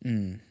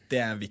 Det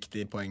en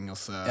viktig poeng å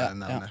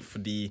nevne,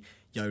 fordi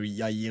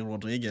Jair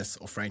Rodriguez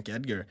og Frankie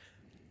Edgar,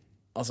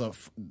 altså,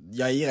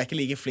 Jair ikke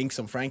like flink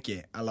som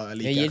Frankie, eller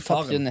like Jair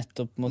erfaren. tapte jo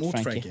nettopp mot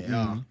Frankie.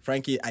 Ja.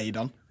 Frankie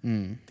eide han.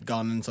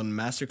 Ga han en sånn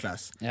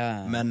masterclass.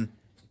 Ja. Men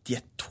de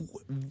 2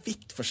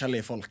 vidt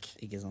forskjellige folk.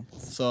 Ikke sant?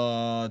 Så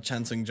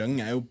Chan Sung-jung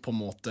jo på en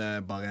måte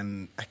bare en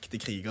ekte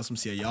kriger som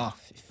sier ja.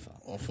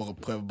 Og for å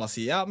prøve å bare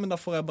si ja, men da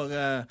får jeg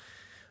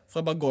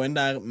bare gå inn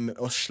der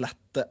og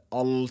slette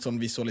all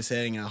sånn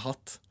visualisering jeg har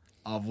hatt.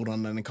 av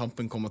hvordan denne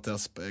kampen kommer til å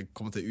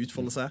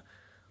utfolde seg.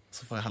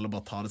 Så får jeg heller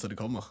bare ta det så det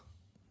kommer.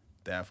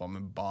 Det er faen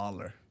meg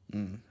baller.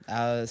 Jeg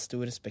har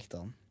stor respekt av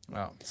han.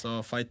 Ja, så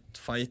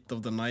Fight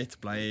of the Night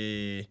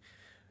ble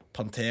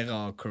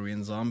Pantera av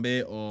Korean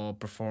Zombie, og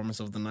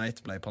Performance of the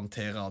Night ble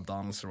Pantera av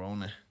Donald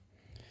Cerrone.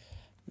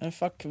 Men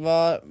fuck,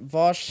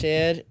 hva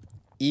skjer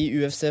i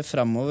UFC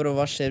fremover, og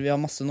hva skjer? Vi har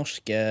masse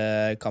norske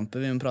kamper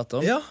vi må prate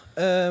om. Ja,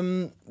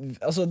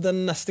 altså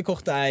den neste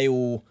kortet er jo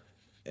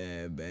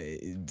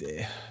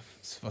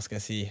hva skal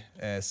jeg si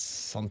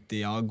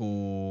Santiago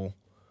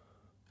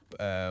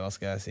hva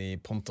skal jeg si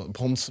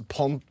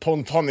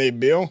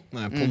Ponzinibbio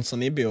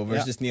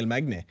versus Neil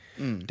Magny.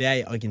 Det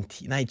er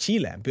i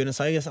Chile,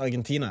 Buenos Aires,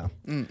 Argentina.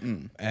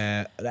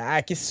 Det er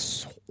ikke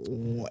så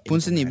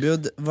Ponzinibbio,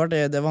 det var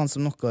han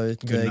som knocka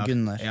ut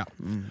Gunnar. Ja.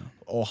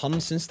 Og han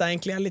synes det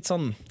egentlig er litt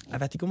sånn, jeg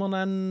vet ikke om han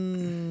er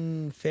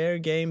en fair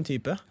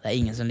game-type. Det er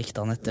ingen som likte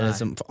han etter det,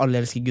 for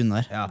alle elsker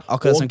Gunnar. Ja.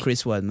 Akkurat som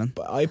Chris Weidman.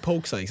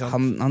 Eye-pokes, ikke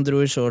sant? Han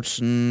dro i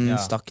shortsen,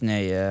 stakk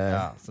nøye.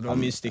 Ja, så det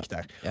var mye stygt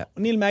der. Ja.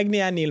 Og Neil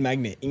Magny er Neil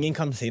Magny. Ingen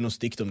kan si noe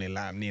stygt om Neil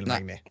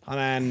Magny. Han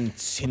er en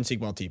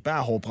sinnssykt bra type.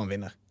 Jeg håper han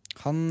vinner.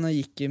 Han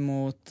gikk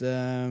imot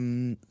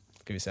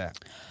skal vi se.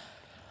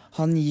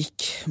 Han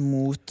gikk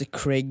mot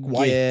Craig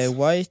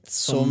White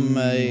som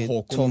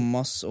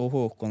Thomas og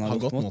Håkon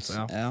har gått mot.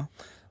 Ja.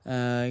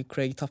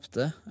 Craig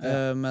tappte,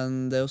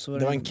 men det også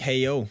var det var en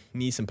KO,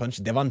 knees and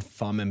punch. Det var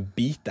en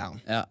beatdown.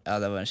 Ja,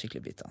 det var en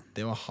skikkelig beatdown.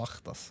 Det var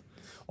hardt, ass.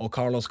 Og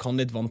Carlos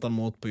Condit vant han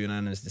mot på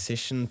unanimous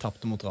decision,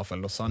 tappte mot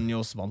Rafael Dos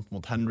Anjos, vant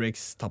mot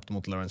Hendricks, tappte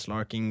mot Lawrence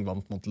Larking,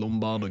 vant mot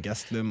Lombard og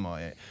Gastelum.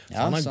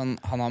 Han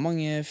har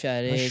mange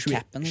fjær i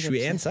capen.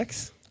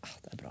 21-6.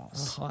 Det er bra,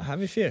 ass.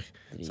 Heavy fyr.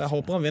 Så jeg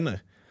håper han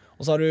vinner.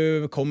 Og så har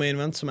du co-main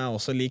event som jeg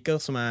også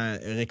liker, som er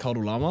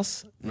Ricardo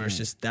Lamas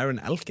versus Darren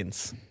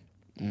Elkins.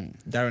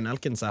 Darren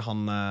Elkins er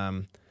han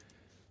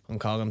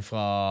karen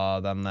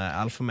fra den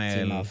Alpha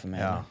Male.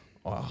 Ja.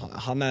 Og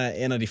han er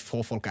en av de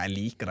få folka jeg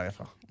liker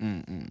derifra.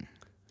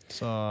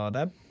 Så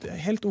det er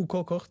helt ok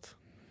kort.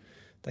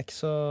 Det er ikke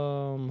så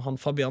han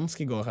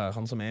Fabianski går her,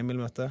 han som Emil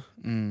møtte.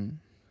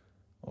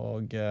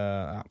 Og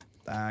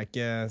det er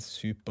ikke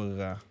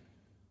super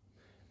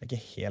det er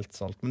ikke helt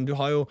salt. Men du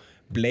har jo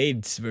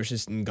Blades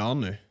versus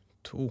Ngannou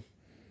 2.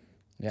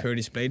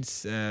 Curtis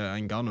Blades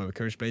Ngannou.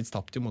 Curtis Blades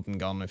tappte jo mot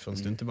Ngannou for en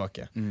stund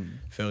tilbake.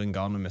 Før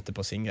Ngannou møtte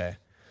på sin greie.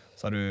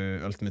 Så har du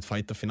Ultimate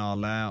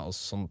Fighter-finale og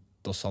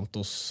Dos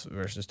Santos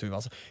versus Tuva.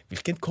 Altså,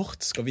 hvilken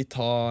kort skal vi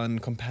ta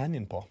en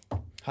companion på?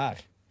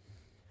 Her.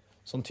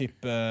 Sånn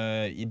type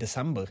i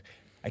desember.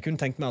 Jeg kunne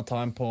tenkt meg å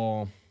ta en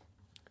på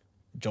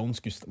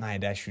Jones Gustav.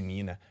 Nei, det er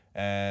 29.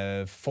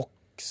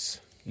 Fox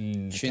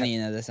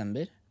 29.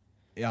 desember?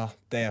 Ja,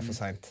 det er for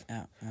sent.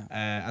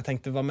 Jeg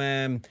tenkte, hva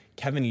med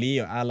Kevin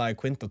Lee og Ally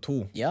Quinto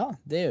 2? Ja,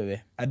 det gjør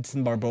vi.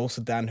 Edson Barbosa,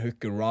 Dan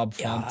Hooker, Rob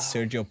Font,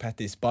 Sergio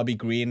Pettis, Bobby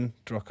Green,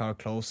 Drakkar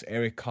Close,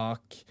 Eric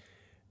Hawk.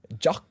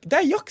 Det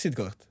er Jack sitt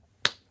kort!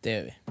 Det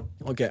gjør vi.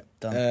 Ok,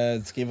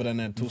 skriver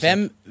denne to.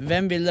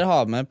 Hvem vil dere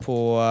ha med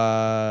på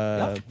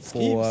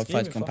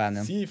Fight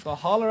Companion? Si fra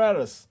Holler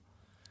at us.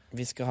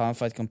 Vi skal ha en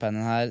Fight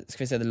Companion her.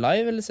 Skal vi se det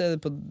live, eller se det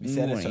på morgenen? Vi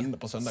ser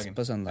det på søndagen.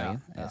 På søndagen,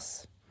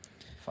 yes.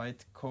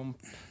 Fight Comp.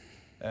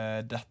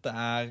 Dette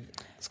er,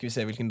 skal vi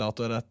se hvilken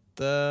dato er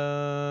dette,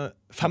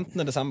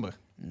 15. desember.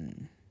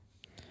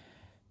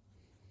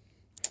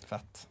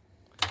 Fett.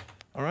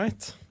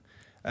 Alright.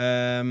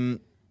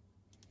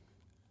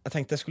 Jeg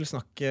tenkte jeg skulle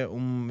snakke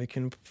om, vi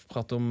kunne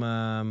prate om,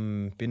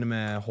 begynne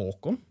med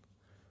Håkon.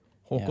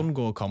 Håkon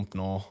går kamp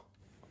nå,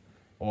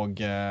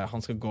 og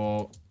han skal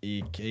gå i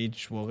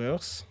Cage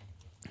Warriors.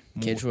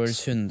 Cage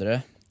Warriors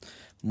 100,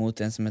 mot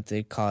en som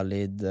heter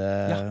Khalid.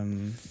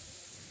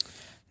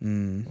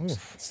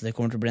 Så det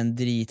kommer til å bli en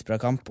dritbra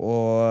kamp.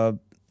 Og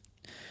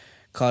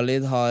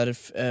Khalid har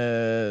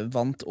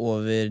vant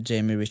over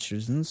Jamie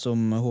Richardson,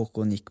 som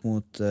Håkon gikk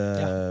mot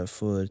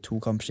for 2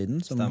 kamper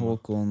siden. Som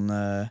Håkon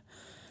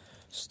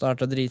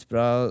startet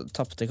dritbra,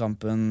 tappte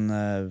kampen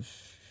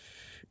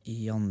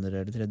i 2.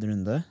 eller 3.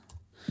 runde.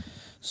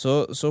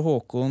 Så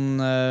Håkon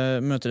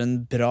møter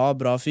en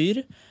bra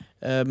fyr,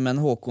 men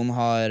Håkon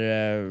har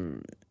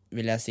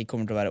vil jeg si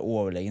kommer til å være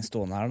overlegen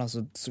stående her da.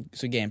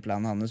 Så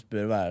gameplanen hans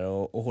bør være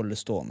å holde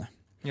stående.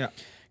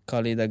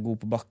 Khalid er god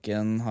på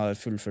bakken, har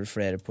fullført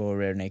flere på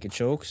Rare Naked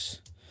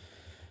Chokes.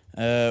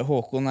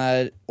 Håkon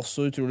er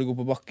også utrolig god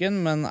på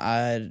bakken, men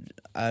er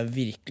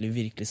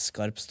virkelig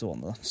skarp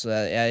stående da. Så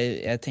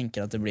jeg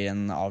tenker at det blir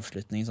en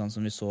avslutning, sånn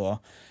som vi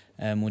så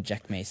mot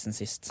Jack Mason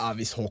sist. Ja,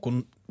 hvis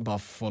Håkon bare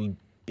får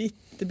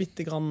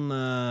bitte grann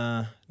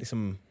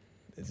liksom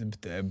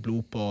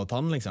blod på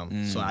tann, liksom,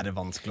 så er det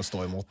vanskelig å stå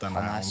imot den.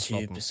 Han er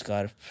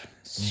superskarp,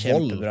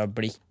 kjempebra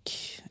blikk.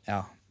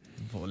 Ja.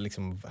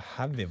 Liksom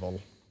heavy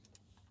vold.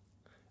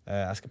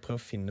 Jeg skal prøve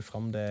å finne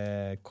fram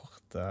det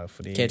kortet,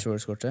 fordi Cage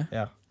Warriors-kortet?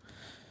 Ja.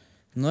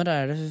 Når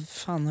er det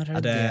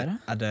det da?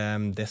 Er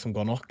det som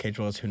går nå?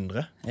 Cage Warriors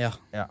 100? Ja.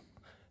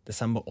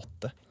 Desember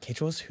 8. Cage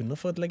Warriors 100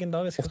 for et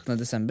legendarisk. 8.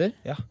 desember?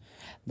 Ja.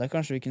 Da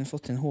kanskje vi kunne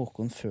fått inn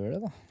Håkon før det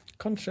da?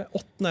 Kanskje.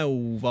 8. er jo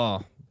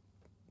hva?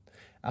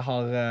 Jeg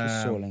har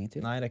Ikke så lenge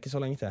til. Nei, det er ikke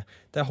så lenge til.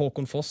 Det er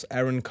Håkon Foss,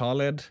 Aaron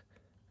Khaled,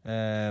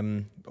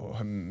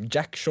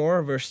 Jack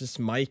Shore versus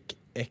Mike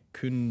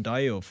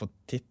Ekundayo for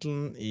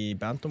titelen i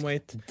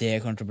bantamweight.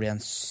 Det kommer til å bli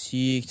en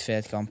sykt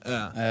fet kamp.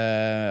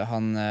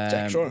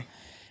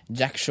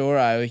 Jack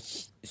Shore er jo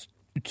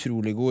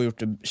utrolig god,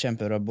 gjort det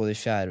kjempebra både i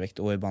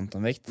fjærvekt og i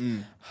bantamvekt.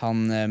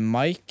 Han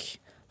Mike,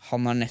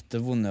 han har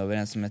nettopp vunnet over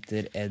en som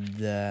heter Ed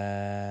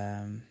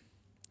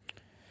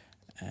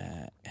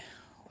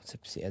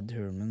Ed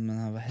Herman, men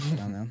hva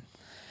heter han igjen?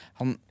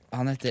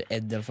 Han heter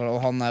Ed i alle fall,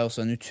 og han er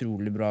også en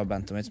utrolig bra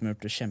bantamweight som har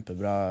gjort det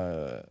kjempebra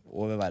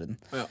over verden.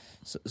 Ja.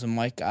 Så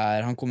Mike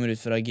han kommer ut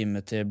fra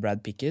gymmet til Brad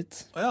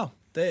Pickett. Ja,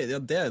 det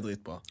er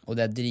dritbra. Og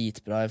det er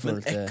dritbra i Men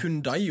forhold til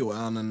Ekundayo,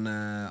 er han en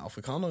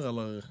afrikaner,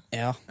 eller?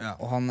 Ja,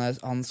 og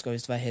han skal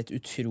visst være helt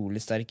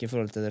utrolig sterk i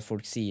forhold til det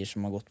folk sier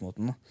som har gått mot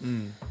den da.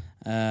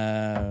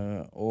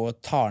 Og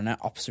tar ned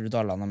absolutt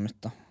alle han har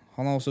møtt da.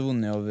 Han har også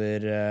vunnet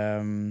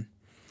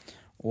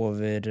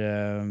over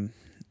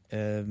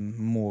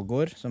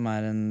Mågård, som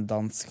er en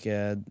dansk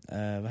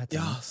hva heter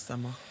han? Ja,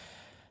 stemmer.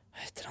 Hva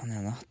heter han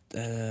igjen da?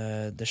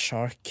 The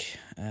Shark.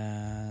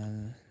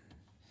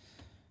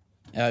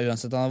 Ja,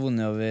 uansett, han har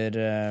vunnet over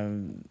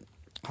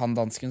han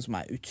dansken, som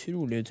er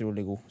utrolig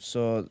god.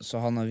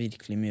 Så han har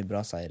virkelig mye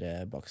bra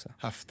seier bak seg.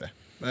 Heftig.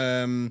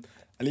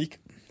 Jeg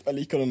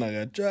liker den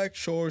der Jack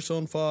Shore's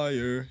on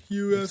fire,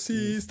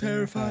 UFC's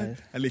terrified.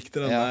 Jeg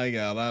likte den der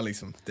greia der,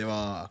 liksom.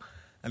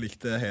 Jeg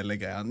likte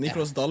hele greia.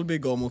 Nicholas Dalby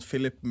går mot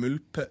Philip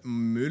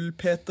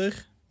Mulpeter.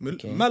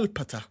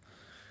 Mulpeter.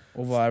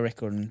 Og hva er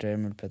rekorden til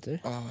Mulpeter?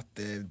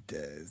 Det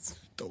er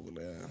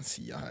dårlig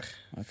sida her.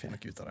 Jeg finner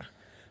ikke ut av det.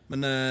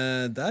 Men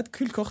det er et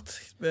kult kort.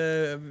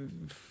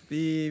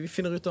 Vi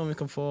finner ut om vi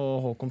kan få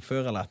Håkon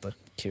før eller etter.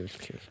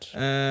 Kult.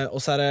 Og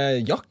så er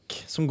det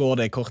Jack som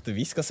går det kortet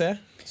vi skal se,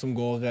 som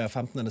går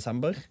 15.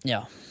 desember.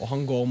 Ja. Og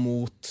han går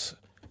mot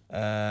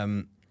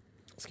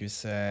skal vi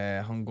se,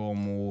 han går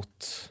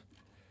mot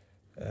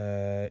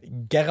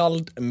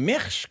Gerald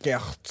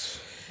Merschgert.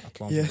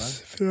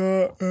 Yes,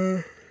 fra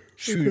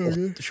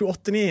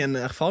 28, en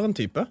erfaren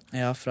type.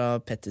 Ja, fra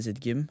Pettis sitt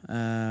gym.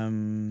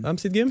 Hvem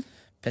sitt gym?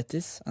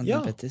 Pettis,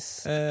 Anthony Pettis.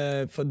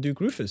 Fra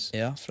Duke Rufus.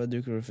 Ja, fra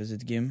Duke Rufus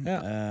sitt gym.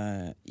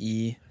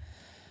 I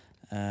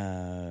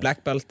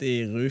black belt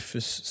i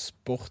Rufus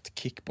sport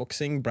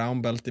kickboxing,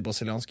 brown belt i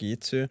brasiliansk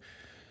jiu-jitsu.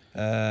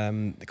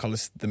 Det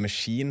kalles The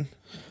Machine.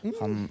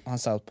 Han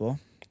Southpaw.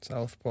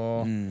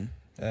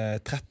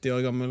 30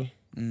 år gammel.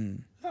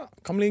 Ja,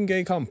 kan bli en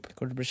gøy kamp. Det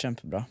kommer til å bli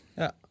kjempebra.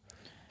 Ja.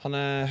 Han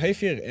er høy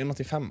fyr,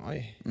 1,85. Oi.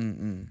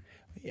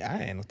 Jeg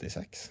er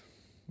 1,86.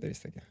 Det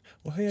visste jeg ikke.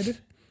 Hvor høy er du?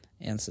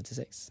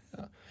 1,76.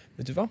 Ja.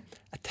 Vet du hva?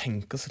 Jeg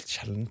tenker så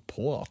sjelden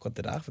på akkurat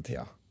det der for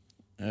tida.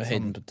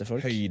 Høyden til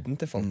folk. Høyden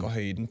til folk og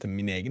høyden til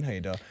min egen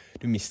høyde.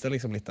 Du mister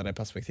liksom litt av det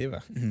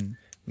perspektivet.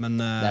 Men,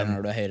 det er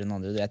når du er høyere enn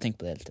andre. Jeg tenker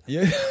på det hele tiden.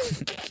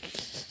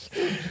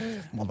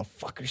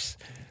 Motherfuckers.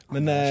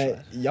 Men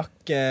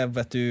Jack,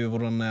 vet du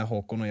hvordan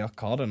Håkon og Jack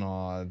har det nå?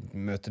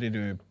 Møter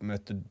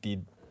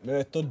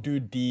du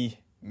de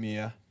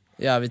mye?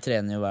 Ja, vi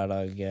trener jo hver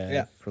dag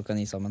klokka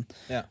 9 sammen.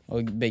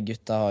 Og begge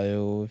gutta har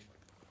jo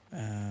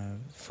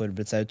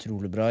forberedt seg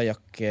utrolig bra.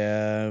 Jack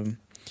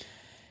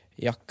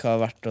har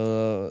vært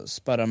og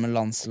sparret med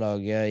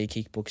landslaget i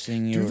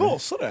kickboxing. Du var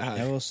også det her?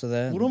 Jeg var også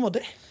det. Hvordan var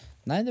det?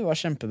 Nei, det var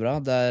kjempebra.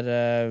 Der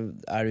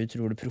er du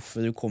utrolig proffe.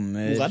 Du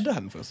kommer... Hvor er det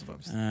hen, først og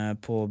fremst?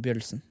 På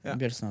Bjølsen.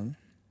 Bjølsenhallen.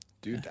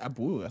 Du, jeg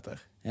bor jo rett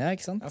her. Ja,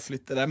 ikke sant? Jeg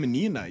flytter, det er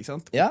menyen der, ikke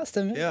sant? Ja,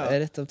 stemmer. Jeg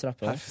er rett opp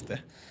trappa. Heftig.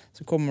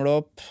 Så kommer du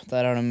opp,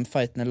 der har de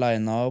fightene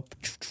linet opp.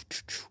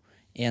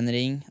 En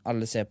ring,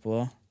 alle ser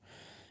på.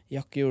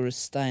 Jack gjorde det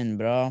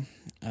steinbra.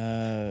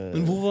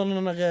 Men hvor var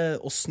den der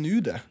å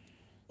snu det?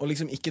 Og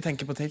liksom ikke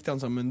tenke på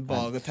takedowns, men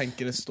bare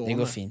tenke det stående.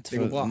 Det går fint. Det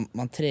går bra.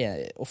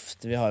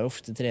 Vi har jo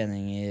ofte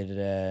treninger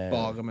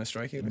bare med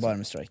striking. Liksom.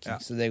 Bare med striking,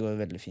 så det går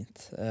veldig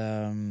fint.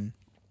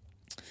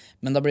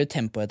 Men da blir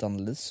tempoet helt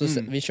annerledes. Så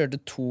vi kjørte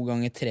 2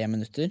 ganger 3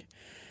 minutter.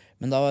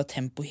 Men da var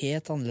tempoet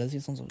helt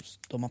annerledes. Sånn, så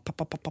står man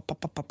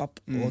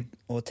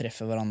og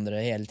treffer hverandre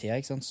hele tiden.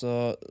 Ikke sant?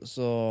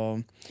 Så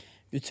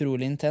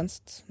utrolig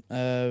intenst.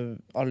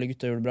 Alle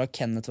gutta gjorde det bra.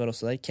 Kenneth var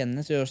også der.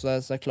 Kenneth gjør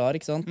seg klar,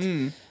 ikke sant?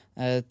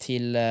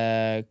 Til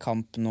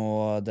kamp nå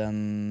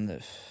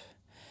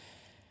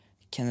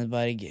Kenneth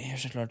Berg gjør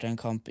seg klar til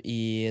en kamp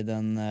i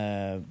den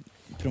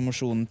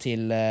promosjonen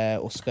til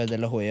Oscar de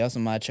la Hoya,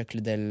 som er Chuck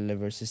Liddell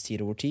versus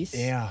Tito Ortiz.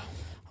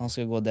 Han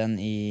skal gå den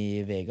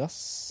i Vegas.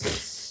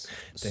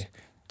 Det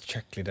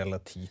Chuck Liddell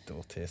og Tito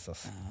Ortiz, og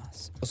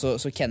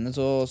så Kenneth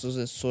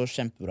så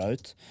kjempebra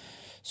ut.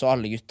 Så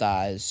alle gutta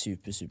er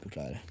super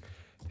klare.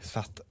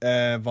 Fett.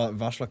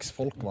 Hva slags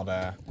folk var det?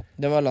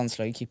 Det var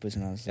landslaget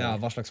kickboxing. Ja,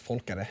 hva slags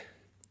folk er det?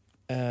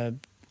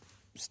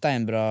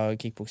 Steinbra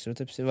kickboxer.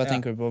 Hva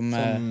tenker du på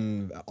med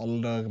sånn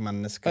alder,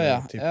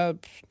 mennesker?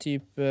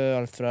 Typ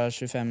alt fra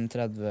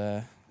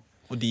 25-30.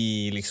 Og de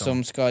liksom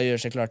som skal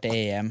gjøre seg klar til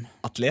EM.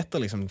 Atleter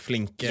liksom,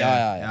 flinke.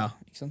 Ja.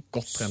 Ikke sant?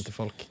 Godt trente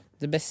folk.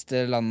 det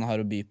beste landet har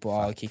å by på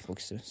av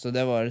kickboksere. Så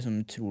det var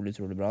liksom utrolig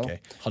bra. Da.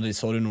 Okay.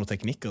 Så du noen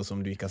teknikker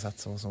som du ikke har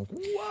sett? Sånn,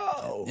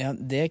 wow! Ja,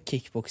 det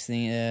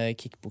kickboksere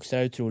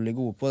er utrolig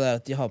gode på, det er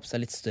at de har på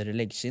seg litt større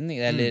leggskinn,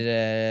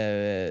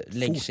 eller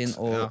leggskinn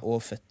og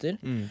føtter.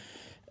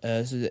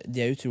 Så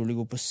de er utrolig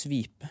gode på å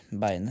svipe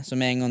beinet. Så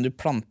med en gang du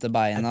planter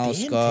beina og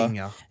skal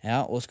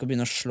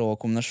begynne å slå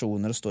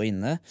kombinasjoner og stå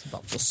inne,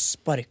 så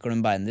sparker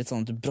du beinet ditt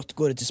sånn at du brått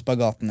går ut i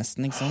spagaten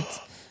nesten, ikke sant?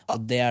 Og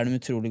det er de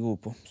utrolig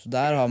gode på. Så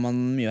der har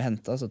man mye å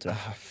hente, så tror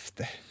jeg.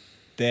 Heftig.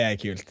 Det er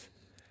kult.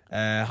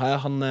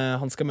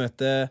 Han skal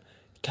møte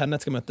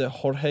Kenneth skal møte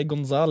Jorge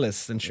González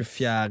den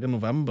 24.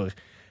 november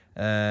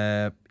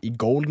i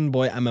Golden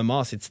Boy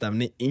MMA sitt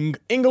stevne i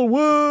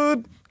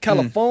Inglewood,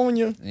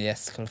 California.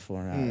 Yes,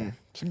 California.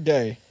 Så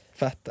gøy.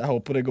 Fett. Jeg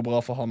håper det går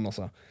bra for han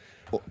også.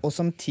 Og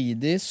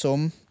samtidig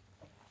som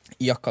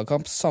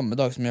Jakkakamp, samme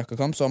dag som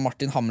Jakkakamp, så har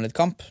Martin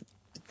Hamlet-kamp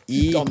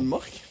i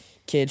Danmark?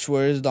 Cage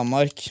Warriors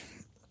Danmark.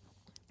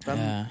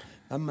 Hvem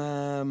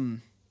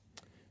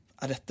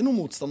er dette noen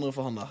motstandere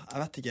for han da? Jeg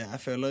vet ikke, jeg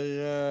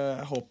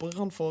håper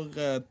han får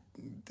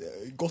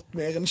godt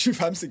mer enn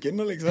 25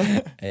 sekunder liksom.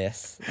 Yes.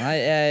 Nei,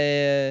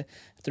 jeg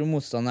tror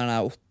motstanderen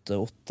er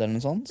 8-8 eller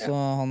noe sånt, så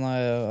han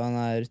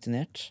er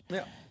rutinert.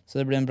 Så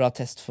det blir en bra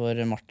test for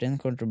Martin.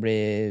 Kommer til å bli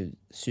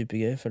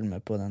supergøy. Følg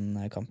med på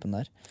den kampen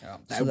der.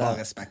 Det er jo bare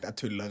respekt. Jeg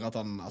tuller at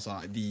de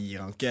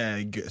gir han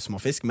ikke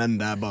småfisk, men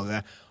det er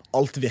bare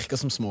alt virker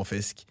som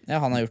småfisk.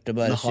 Ja, han har gjort det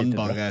bare superbra. Men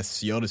han bare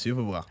gjør det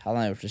superbra. Han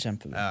har gjort det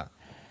kjempebra.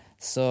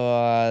 Så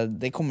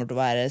det kommer til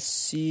å være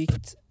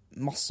sykt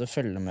masse å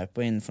følge med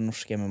på innenfor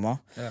norsk MMA.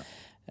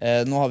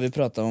 Nå har vi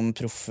pratet om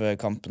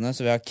proffkampene,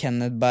 så vi har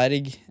Kenneth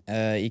Berg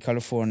i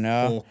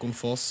California. Håkon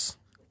Foss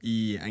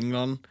i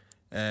England.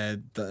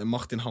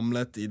 Martin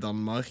Hamlet i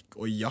Danmark.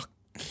 Og Jack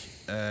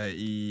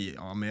i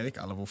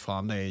Amerika, eller hvor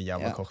faen det er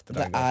jævla kortet.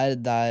 Det er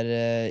der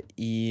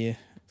i...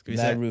 Det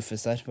er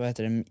Rufus der, hva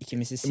heter det? Ikke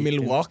Mississippi.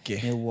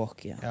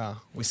 Milwaukee, ja.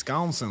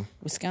 Wisconsin.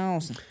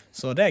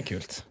 Så det er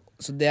kult.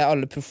 Så det er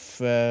alle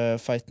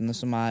profffightene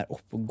som er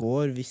oppe og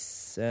går,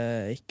 hvis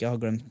jeg ikke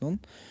har glemt noen.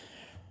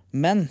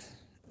 Men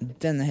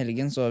denne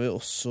helgen så har vi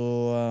også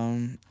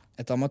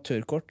et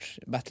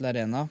amatørkort, Battle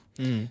Arena,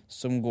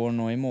 som går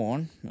nå i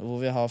morgen, hvor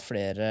vi har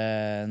flere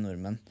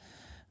nordmenn.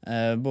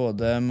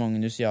 Både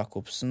Magnus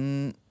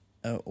Jacobsen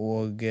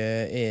og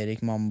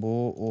Erik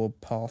Mambo og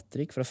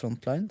Patrick fra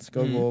Frontline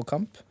skal gå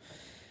kamp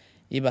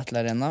i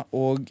Battle Arena,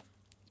 og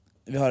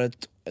vi har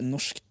et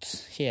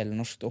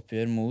helnorskt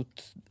oppgjør mot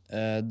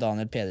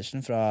Daniel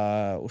Pedersen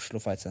fra Oslo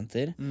Fight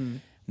Center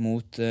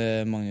mot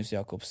Magnus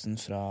Jacobsen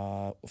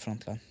fra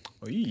Frontline.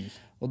 Oi.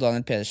 Og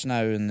Daniel Pedersen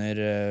er jo under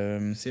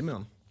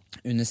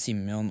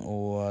Simeon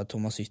og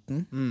Thomas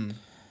Hytten,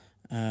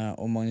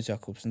 og Magnus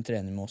Jacobsen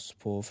trener med oss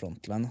på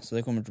Frontline, så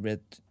det kommer til å bli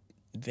et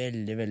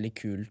veldig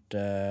kult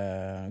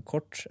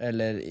kort,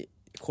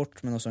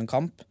 men også en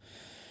kamp.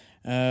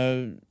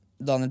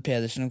 Daniel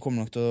Pedersen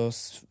kommer nok til å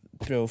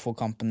prøve å få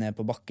kampen ned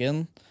på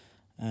bakken.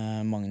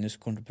 Magnus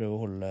kommer til å prøve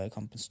å holde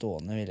kampen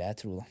stående, vil jeg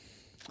tro da.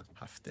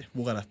 Heftig.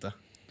 Hvor er dette?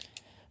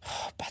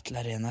 Battle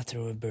Arena, jeg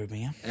tror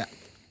Birmingham. Ja,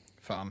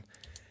 faen.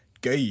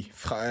 Gøy.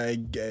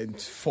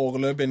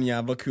 Foreløpig en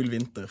jævla kul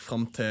vinter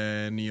frem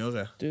til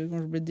nyåret. Det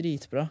kommer til å bli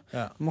dritbra.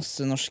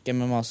 Masse norsk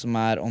MMA som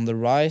er on the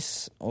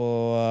rise,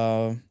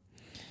 og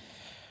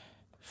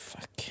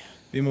fuck.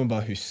 Vi må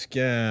bare huske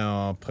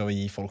å prøve å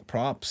gi folk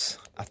props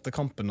etter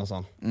kampen og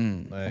sånn.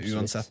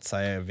 Uansett,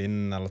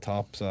 vinn eller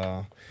tap,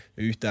 så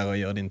ut der og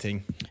gjør din ting.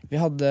 Vi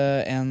hadde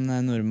en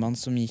nordmann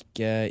som gikk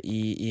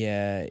i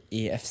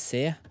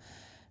EFC.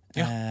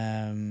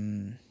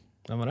 Hvem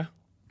var det?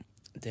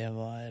 Det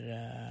var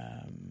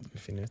Skal vi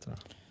finne ut av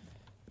det?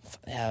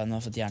 Jeg har nå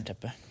fått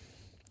jernteppe.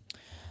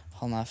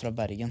 Han er fra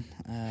Bergen.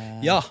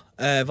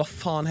 Hva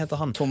faen heter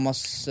han?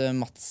 Thomas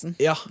Madsen.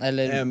 Ja,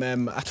 eller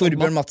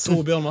Torbjørn Madsen.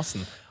 Torbjørn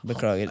Madsen.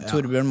 Beklager.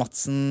 Torbjørn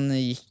Madsen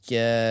gikk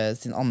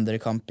sin andre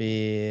kamp i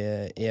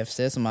EFC,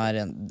 som er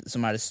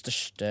det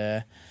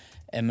største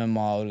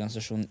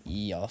MMA-organisasjonen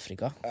i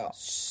Afrika.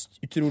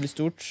 Utrolig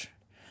stort.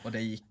 Og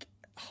det gikk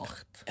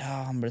hardt.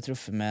 Ja, han ble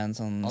truffet med en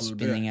sånn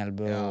spinning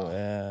elbow.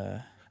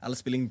 Eller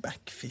spilling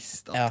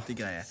backfist-aktig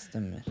greie.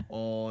 Stemmer.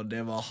 Og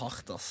det var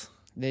hardt, ass.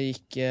 Det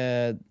gikk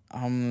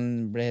han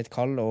ble helt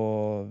kald,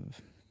 og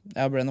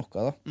jeg ble knocka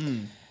da.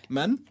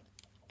 Men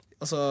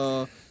altså,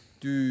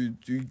 du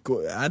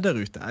er der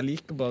ute. Jeg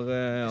liker bare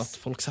at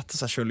folk setter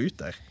seg selv ut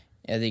der.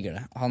 Jeg digger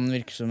det. Han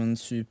virker som en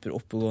super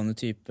oppegående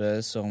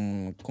type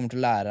som kommer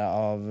til å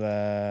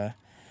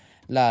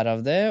lære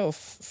av det, og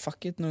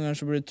fuck it, noen ganger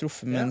så blir du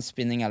truffet med en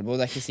spinning elbow.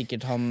 Det er ikke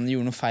sikkert han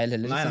gjorde noe feil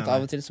heller. Nei.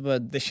 Av og til så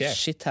bare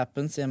shit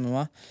happens hjemme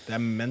med. Det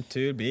er meant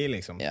to be,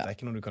 liksom. Det er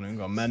ikke noe du kan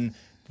unngå. Men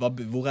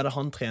hvor er det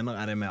han trener?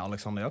 Er det med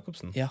Alexander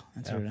Jacobsen? Ja,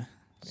 jeg tror det.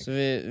 Så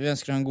vi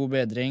ønsker han god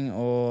bedring,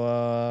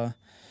 og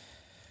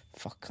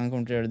fuck, han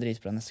kommer til å gjøre det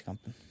dritbra neste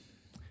kampen.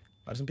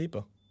 Hva er det som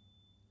piper?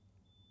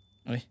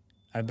 Oi,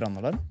 er det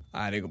brannalarm?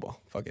 Nei, det går bra,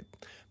 fuck it.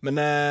 Men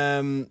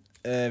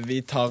vi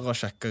tar og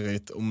sjekker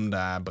ut om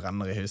det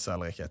brenner i huset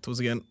eller ikke. 2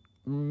 sekunder.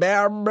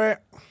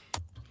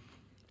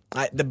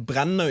 Nei, det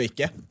brenner jo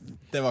ikke.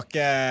 Det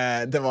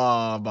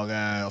var bare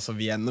altså,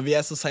 når vi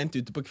så sent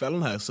ute på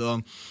kvelden her, så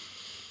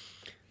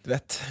du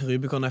vet,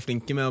 Rubicon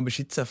flinke med å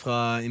beskytte seg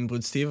fra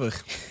innbruddstyver.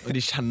 Og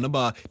de kjenner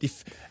bare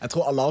jeg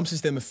tror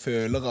alarmsystemet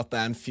føler at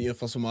det en fyr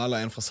fra Somalia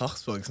og en fra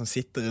Sarpsborg som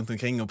sitter rundt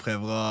omkring og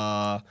prøver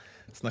å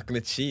snakke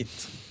litt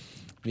skit.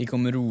 Vi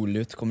kommer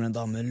rolig ut, kommer en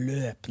dame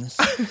løpende.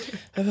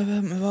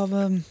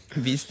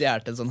 Vi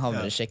stjerte en sånn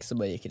havresjekk, så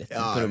bare gikk rett på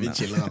rommet. Ja, vi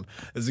chiller han.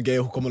 Det så gøy,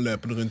 hun kommer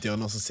løpende rundt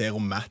hjørnet, og så ser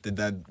hun Matt i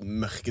det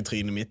mørke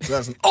trynet mitt. Så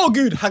sånn,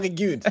 Gud,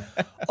 herregud!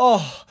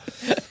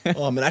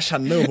 Men jeg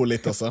kjenner jo hun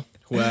litt også.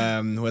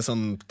 Hun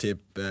sånn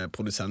typ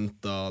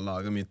produsent og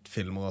lager mye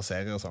filmer og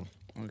serier og sånn.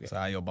 Okay. Så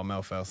jeg jobbet med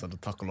henne før, så det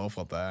takk og lov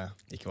for at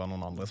det ikke var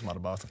noen andre som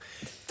hadde bare sånn.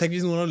 Tenk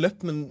hvis noen hadde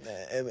løpt med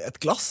et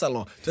glass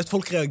eller noe. Du vet,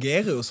 folk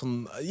reagerer jo sånn,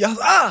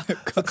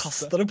 så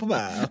kaster det på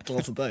meg et eller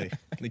annet sånt der.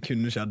 Det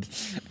kunne skjedd.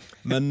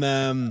 Men,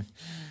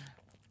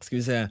 skal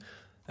vi se,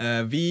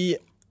 vi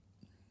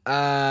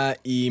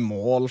i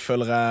mål,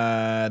 føler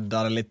jeg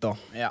da det litt da.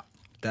 Ja.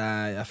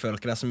 Jeg føler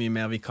ikke det så mye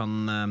mer vi kan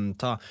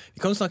ta. Vi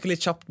kan jo snakke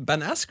litt kjapt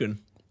Ben Askren.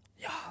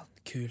 Ja,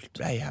 kult.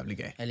 Det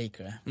jævlig gøy. Jeg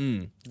liker det.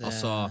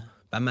 Altså,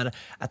 hvem det?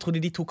 Jeg trodde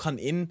de tok han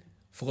inn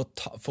for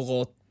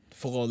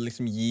å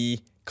liksom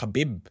gi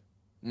Khabib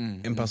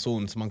en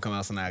person som man kan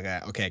være sånn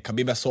her, ok,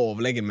 Khabib så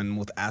overlegen, men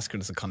mot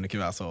Askren så kan det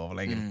ikke være så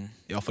overlegen.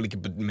 I hvert fall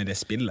ikke med det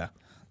spillet.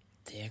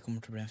 Det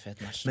kommer til å bli en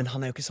fet match. Men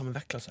han jo ikke samme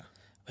vektklasse.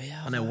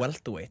 Han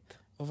welterweight.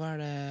 Og hva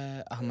det?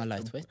 Han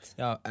lightweight?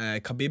 Ja,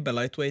 Khabib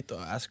lightweight,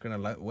 og Askren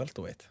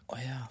welterweight.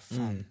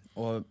 Faen.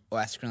 Og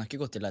Askren har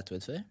ikke gått i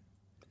lightweight før?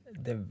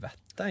 Det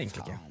vet jeg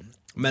egentlig ikke.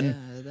 Men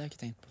det har jeg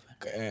ikke tenkt på før.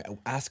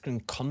 Askren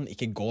kan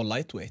ikke gå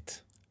lightweight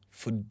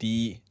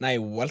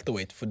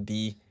welterweight,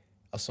 fordi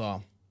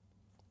altså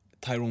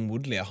Tyron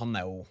Woodley,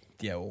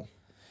 de er jo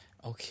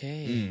ok,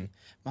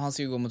 men han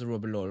skal gå mot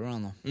Robbie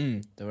Lawler nå.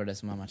 Det var det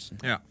som er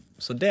matchen. Ja,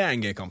 så det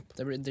en gøy kamp.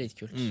 Det blir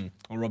dritkult.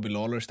 Og Robbie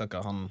Lawler,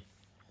 stakkar,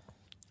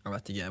 jeg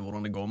vet ikke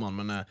hvordan det går med han,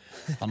 men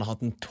han har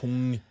hatt en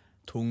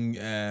tung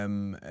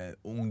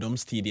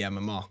ungdomstid i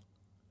MMA.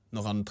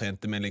 Når han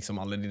trente med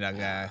liksom alle de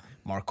der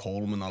Mark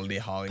Coleman, alle de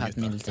har Pat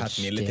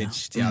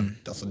Miletich,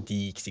 altså de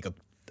gikk sikkert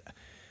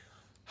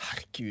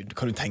herregud,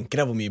 kan du tenke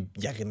deg hvor mye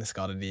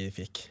hjerneskade de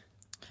fikk?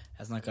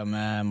 Jeg snakket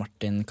med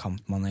Martin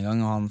Kampmann en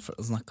gang, og han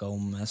snakket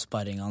om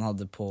sparring han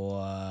hadde på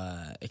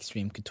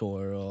Extreme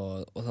Couture,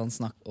 og han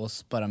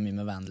sparret mye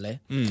med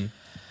Vanley.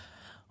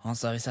 Og han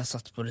sa hvis jeg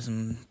satt på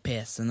liksom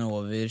PC-en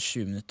over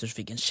 20 minutter, så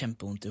fikk jeg en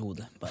kjempevondt i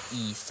hodet. Bare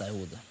isa i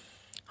hodet.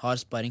 Har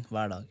sparring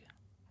hver dag.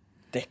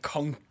 Det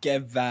kan ikke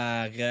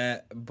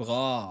være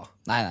bra.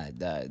 Nei,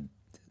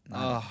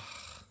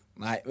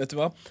 Nei, vet du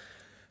hva?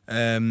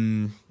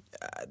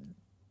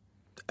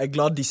 Jeg er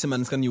glad disse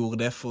menneskene gjorde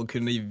det for å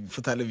kunne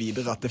fortelle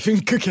videre at det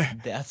funker ikke.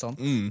 Det er sant.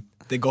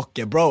 Det går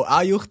ikke. Bro, jeg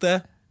har gjort det.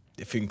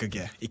 Det funker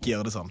ikke. Ikke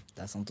gjør det sånn.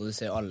 Det er sant, og du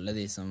ser alle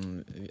de som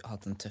har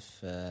hatt en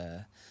tøff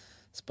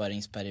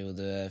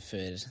sparringsperiode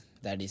før.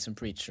 Det er de som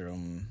preacher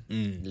om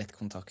lett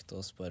kontakt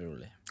og spare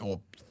rolig.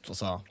 Og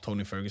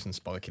Tony Ferguson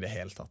sparer ikke det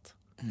helt tatt.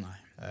 Nei.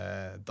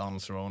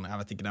 Donald Cerrone, jeg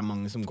vet ikke, det er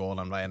mange som går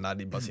den veien der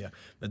de bare sier,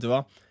 vet du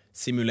hva,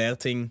 simuler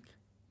ting,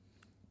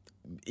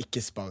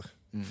 ikke spar,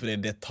 fordi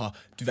du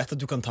vet at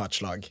du kan ta et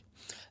slag.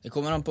 Det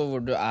kommer an på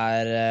hvor du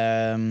er,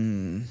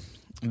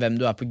 hvem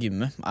du er på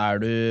gymmet.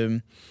 Er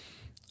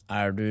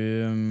du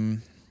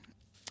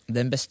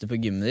den beste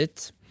på gymmet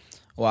ditt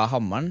og er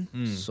hammeren,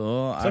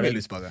 så vil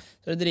du spare.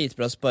 Så er det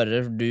dritbra å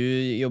spare. Du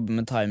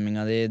jobber med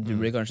timinga di, du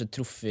blir kanskje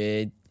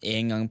truffet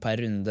en gang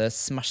per runde,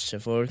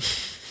 smasher folk.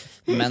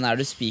 Men er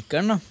du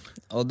spikeren da,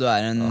 og du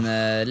er en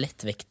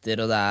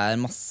lettvekter, og det er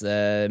masse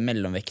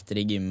mellomvekter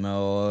i gymmet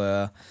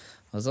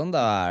og sånn,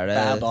 da er det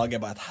hver dag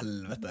bare et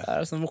helvete. Det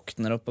er sånn,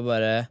 våkner opp og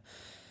bare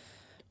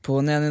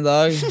på'n igjen i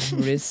dag,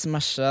 blir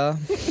smashet.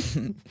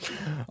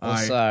 Og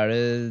så er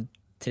du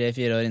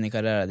 3-4 år inne i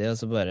karrieren din,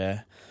 og så bare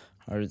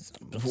har du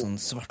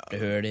sånn svarte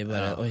høl i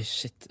bare, oi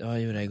shit,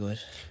 hva gjorde jeg i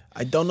går?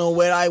 I don't know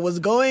where I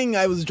was going.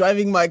 I was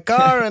driving my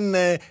car and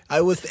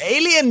I was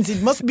aliens.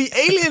 It must be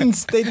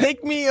aliens. They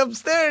take me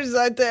upstairs.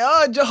 I say,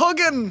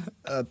 Jehogan.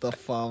 Da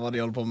faen hva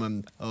de holder på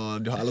med.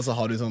 Eller så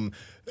har du sånn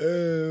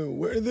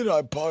where did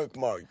I park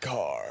my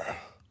car?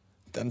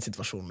 Den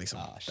situasjonen liksom.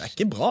 Det er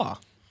ikke bra.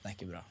 Det er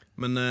ikke bra.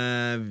 Men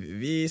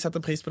vi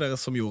setter pris på dere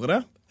som gjorde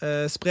det.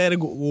 Spre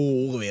det gode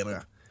ordet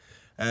videre.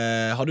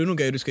 Har du noe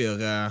gøy du skal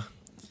gjøre?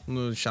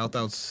 Noen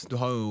shoutouts? Du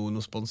har jo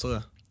noen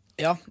sponsorer.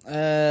 Ja,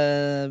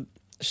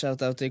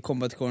 shoutout til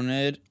Combat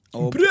Corner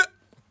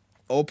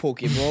og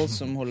Pokeball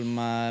som holder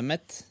meg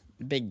mett.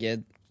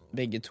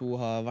 Begge to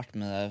har vært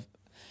med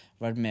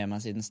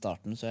meg siden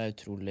starten, så jeg er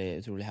utrolig,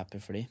 utrolig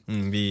happy for de.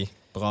 Vi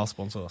bra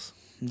sponsor oss.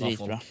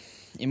 Dritbra.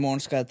 I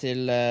morgen skal jeg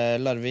til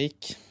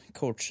Larvik,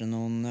 coache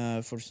noen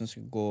folk som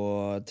skal gå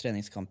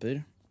treningskamper,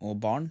 og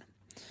barn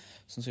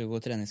som skal gå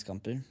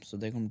treningskamper, så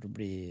det kommer til å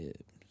bli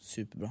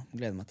superbra.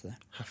 Gleder meg til det.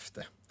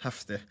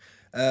 Heftig.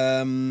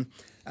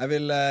 Jeg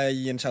vil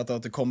gi en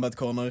shoutout til Combat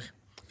Corner.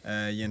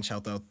 Gi en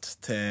shoutout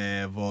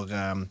til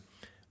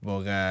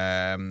vår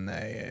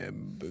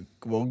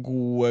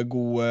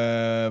gode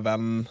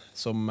venn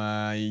som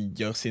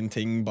gjør sin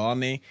ting,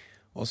 Bani.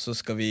 Og så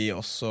skal vi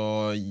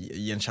også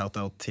gi en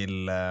shout-out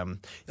til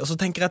og så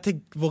tenker jeg til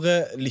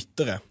våre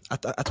lyttere.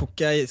 Jeg tror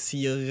ikke jeg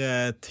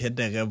sier til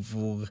dere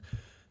hvor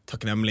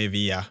takknemlige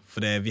vi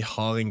for det. Vi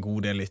har en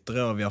god del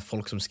lyttere, og vi har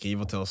folk som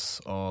skriver til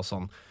oss og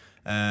sånn.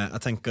 Jeg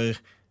tenker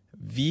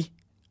vi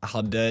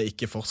hadde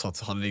ikke fortsatt,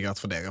 så hadde det ikke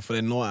vært for dere. For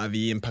nå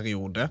vi i en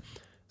periode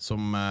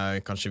som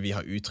kanskje vi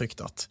har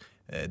uttrykt at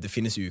det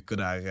finnes uker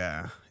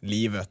der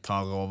livet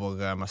tar over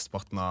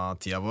mesteparten av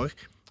tiden vår,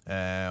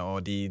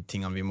 og de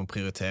tingene vi må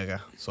prioritere,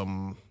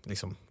 som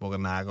liksom våre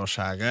nære og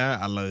kjære,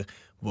 eller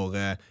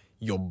våre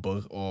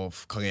jobber og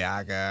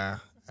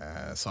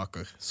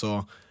karrieresaker.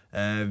 Så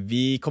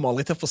vi kommer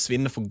aldri til å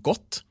forsvinne for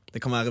godt. Det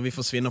kan være vi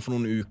forsvinner for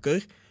noen uker,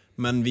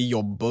 men vi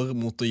jobber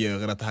mot å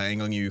gjøre dette her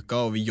en gang i uka,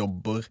 og vi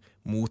jobber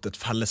mot et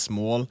felles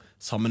mål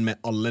sammen med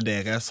alle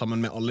dere,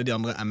 sammen med alle de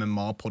andre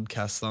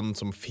MMA-podcastene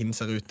som finnes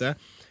her ute.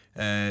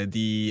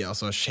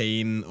 Altså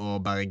Shane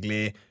og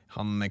Bergli,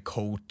 han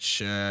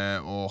coach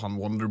og han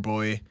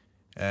Wonderboy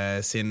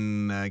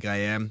sin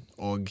greie,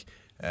 og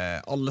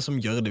alle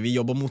som gjør det. Vi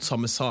jobber mot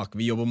samme sak.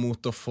 Vi jobber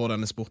mot å få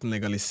denne sporten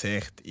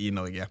legalisert i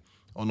Norge.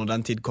 Og når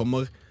den tid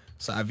kommer,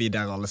 så vi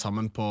der alle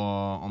sammen på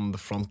on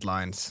the front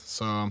lines.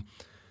 Så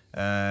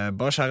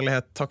bare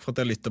kjærlighet, takk for at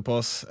dere lytter på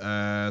oss,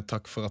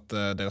 takk for at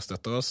dere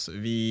støtter oss.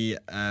 Vi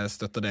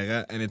støtter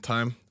dere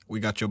anytime.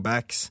 We got your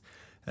backs.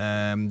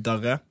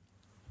 Darre,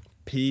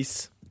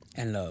 peace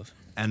And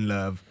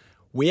love.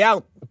 We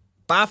out.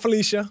 Bye,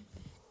 Felicia.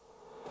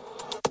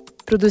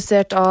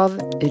 Produsert av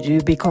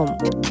Rubicon.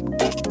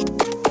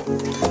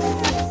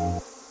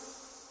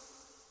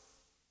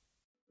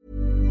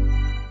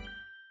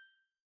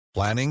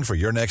 Planning for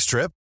your next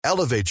trip?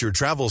 Elevate your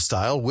travel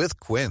style with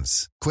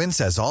Quince. Quince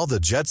has all the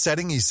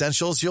jet-setting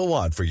essentials you'll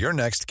want for your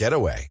next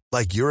getaway,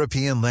 like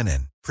European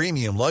linen,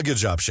 premium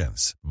luggage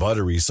options,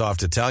 buttery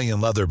soft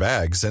Italian leather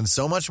bags, and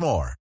so much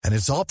more. And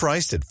it's all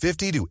priced at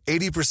 50 to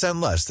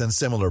 80% less than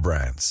similar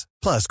brands.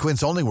 Plus,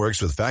 Quince only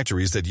works with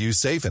factories that use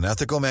safe and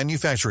ethical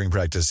manufacturing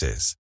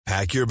practices.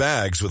 Pack your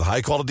bags with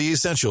high-quality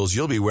essentials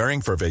you'll be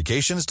wearing for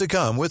vacations to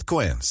come with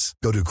Quince.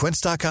 Go to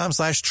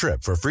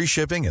quince.com/trip for free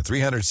shipping and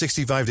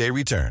 365-day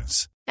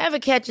returns. Ever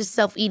catch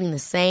yourself eating the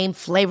same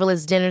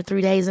flavorless dinner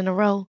 3 days in a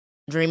row?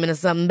 Dreaming of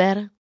something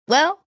better?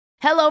 Well,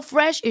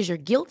 HelloFresh is your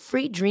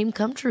guilt-free dream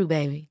come true,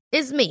 baby.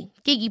 It's me,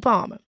 Keke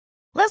Palmer.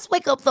 Let's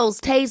wake up those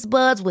taste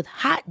buds with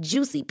hot,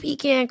 juicy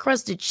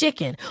pecan-crusted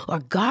chicken or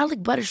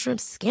garlic butter shrimp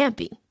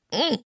scampi.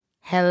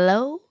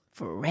 Hello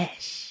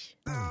Fresh.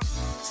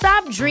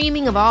 Stop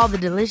dreaming of all the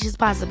delicious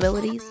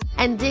possibilities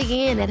and dig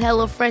in at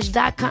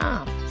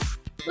HelloFresh.com.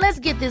 Let's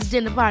get this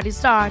dinner party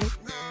started.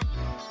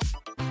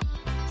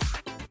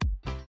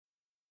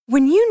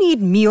 When you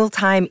need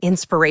mealtime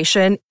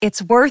inspiration,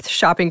 it's worth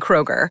shopping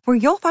Kroger, where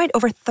you'll find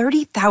over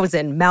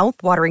 30,000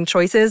 mouth-watering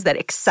choices that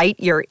excite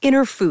your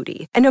inner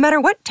foodie. And no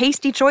matter what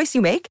tasty choice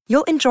you make,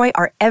 you'll enjoy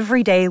our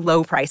everyday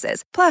low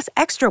prices, plus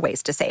extra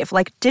ways to save,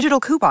 like digital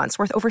coupons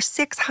worth over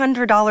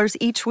 $600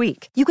 each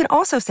week. You can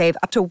also save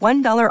up to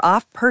 $1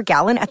 off per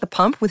gallon at the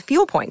pump with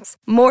fuel points.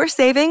 More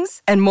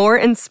savings and more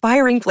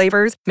inspiring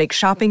flavors make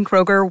shopping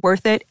Kroger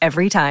worth it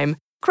every time.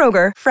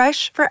 Kroger,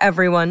 fresh for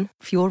everyone.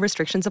 Fuel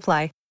restrictions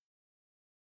apply.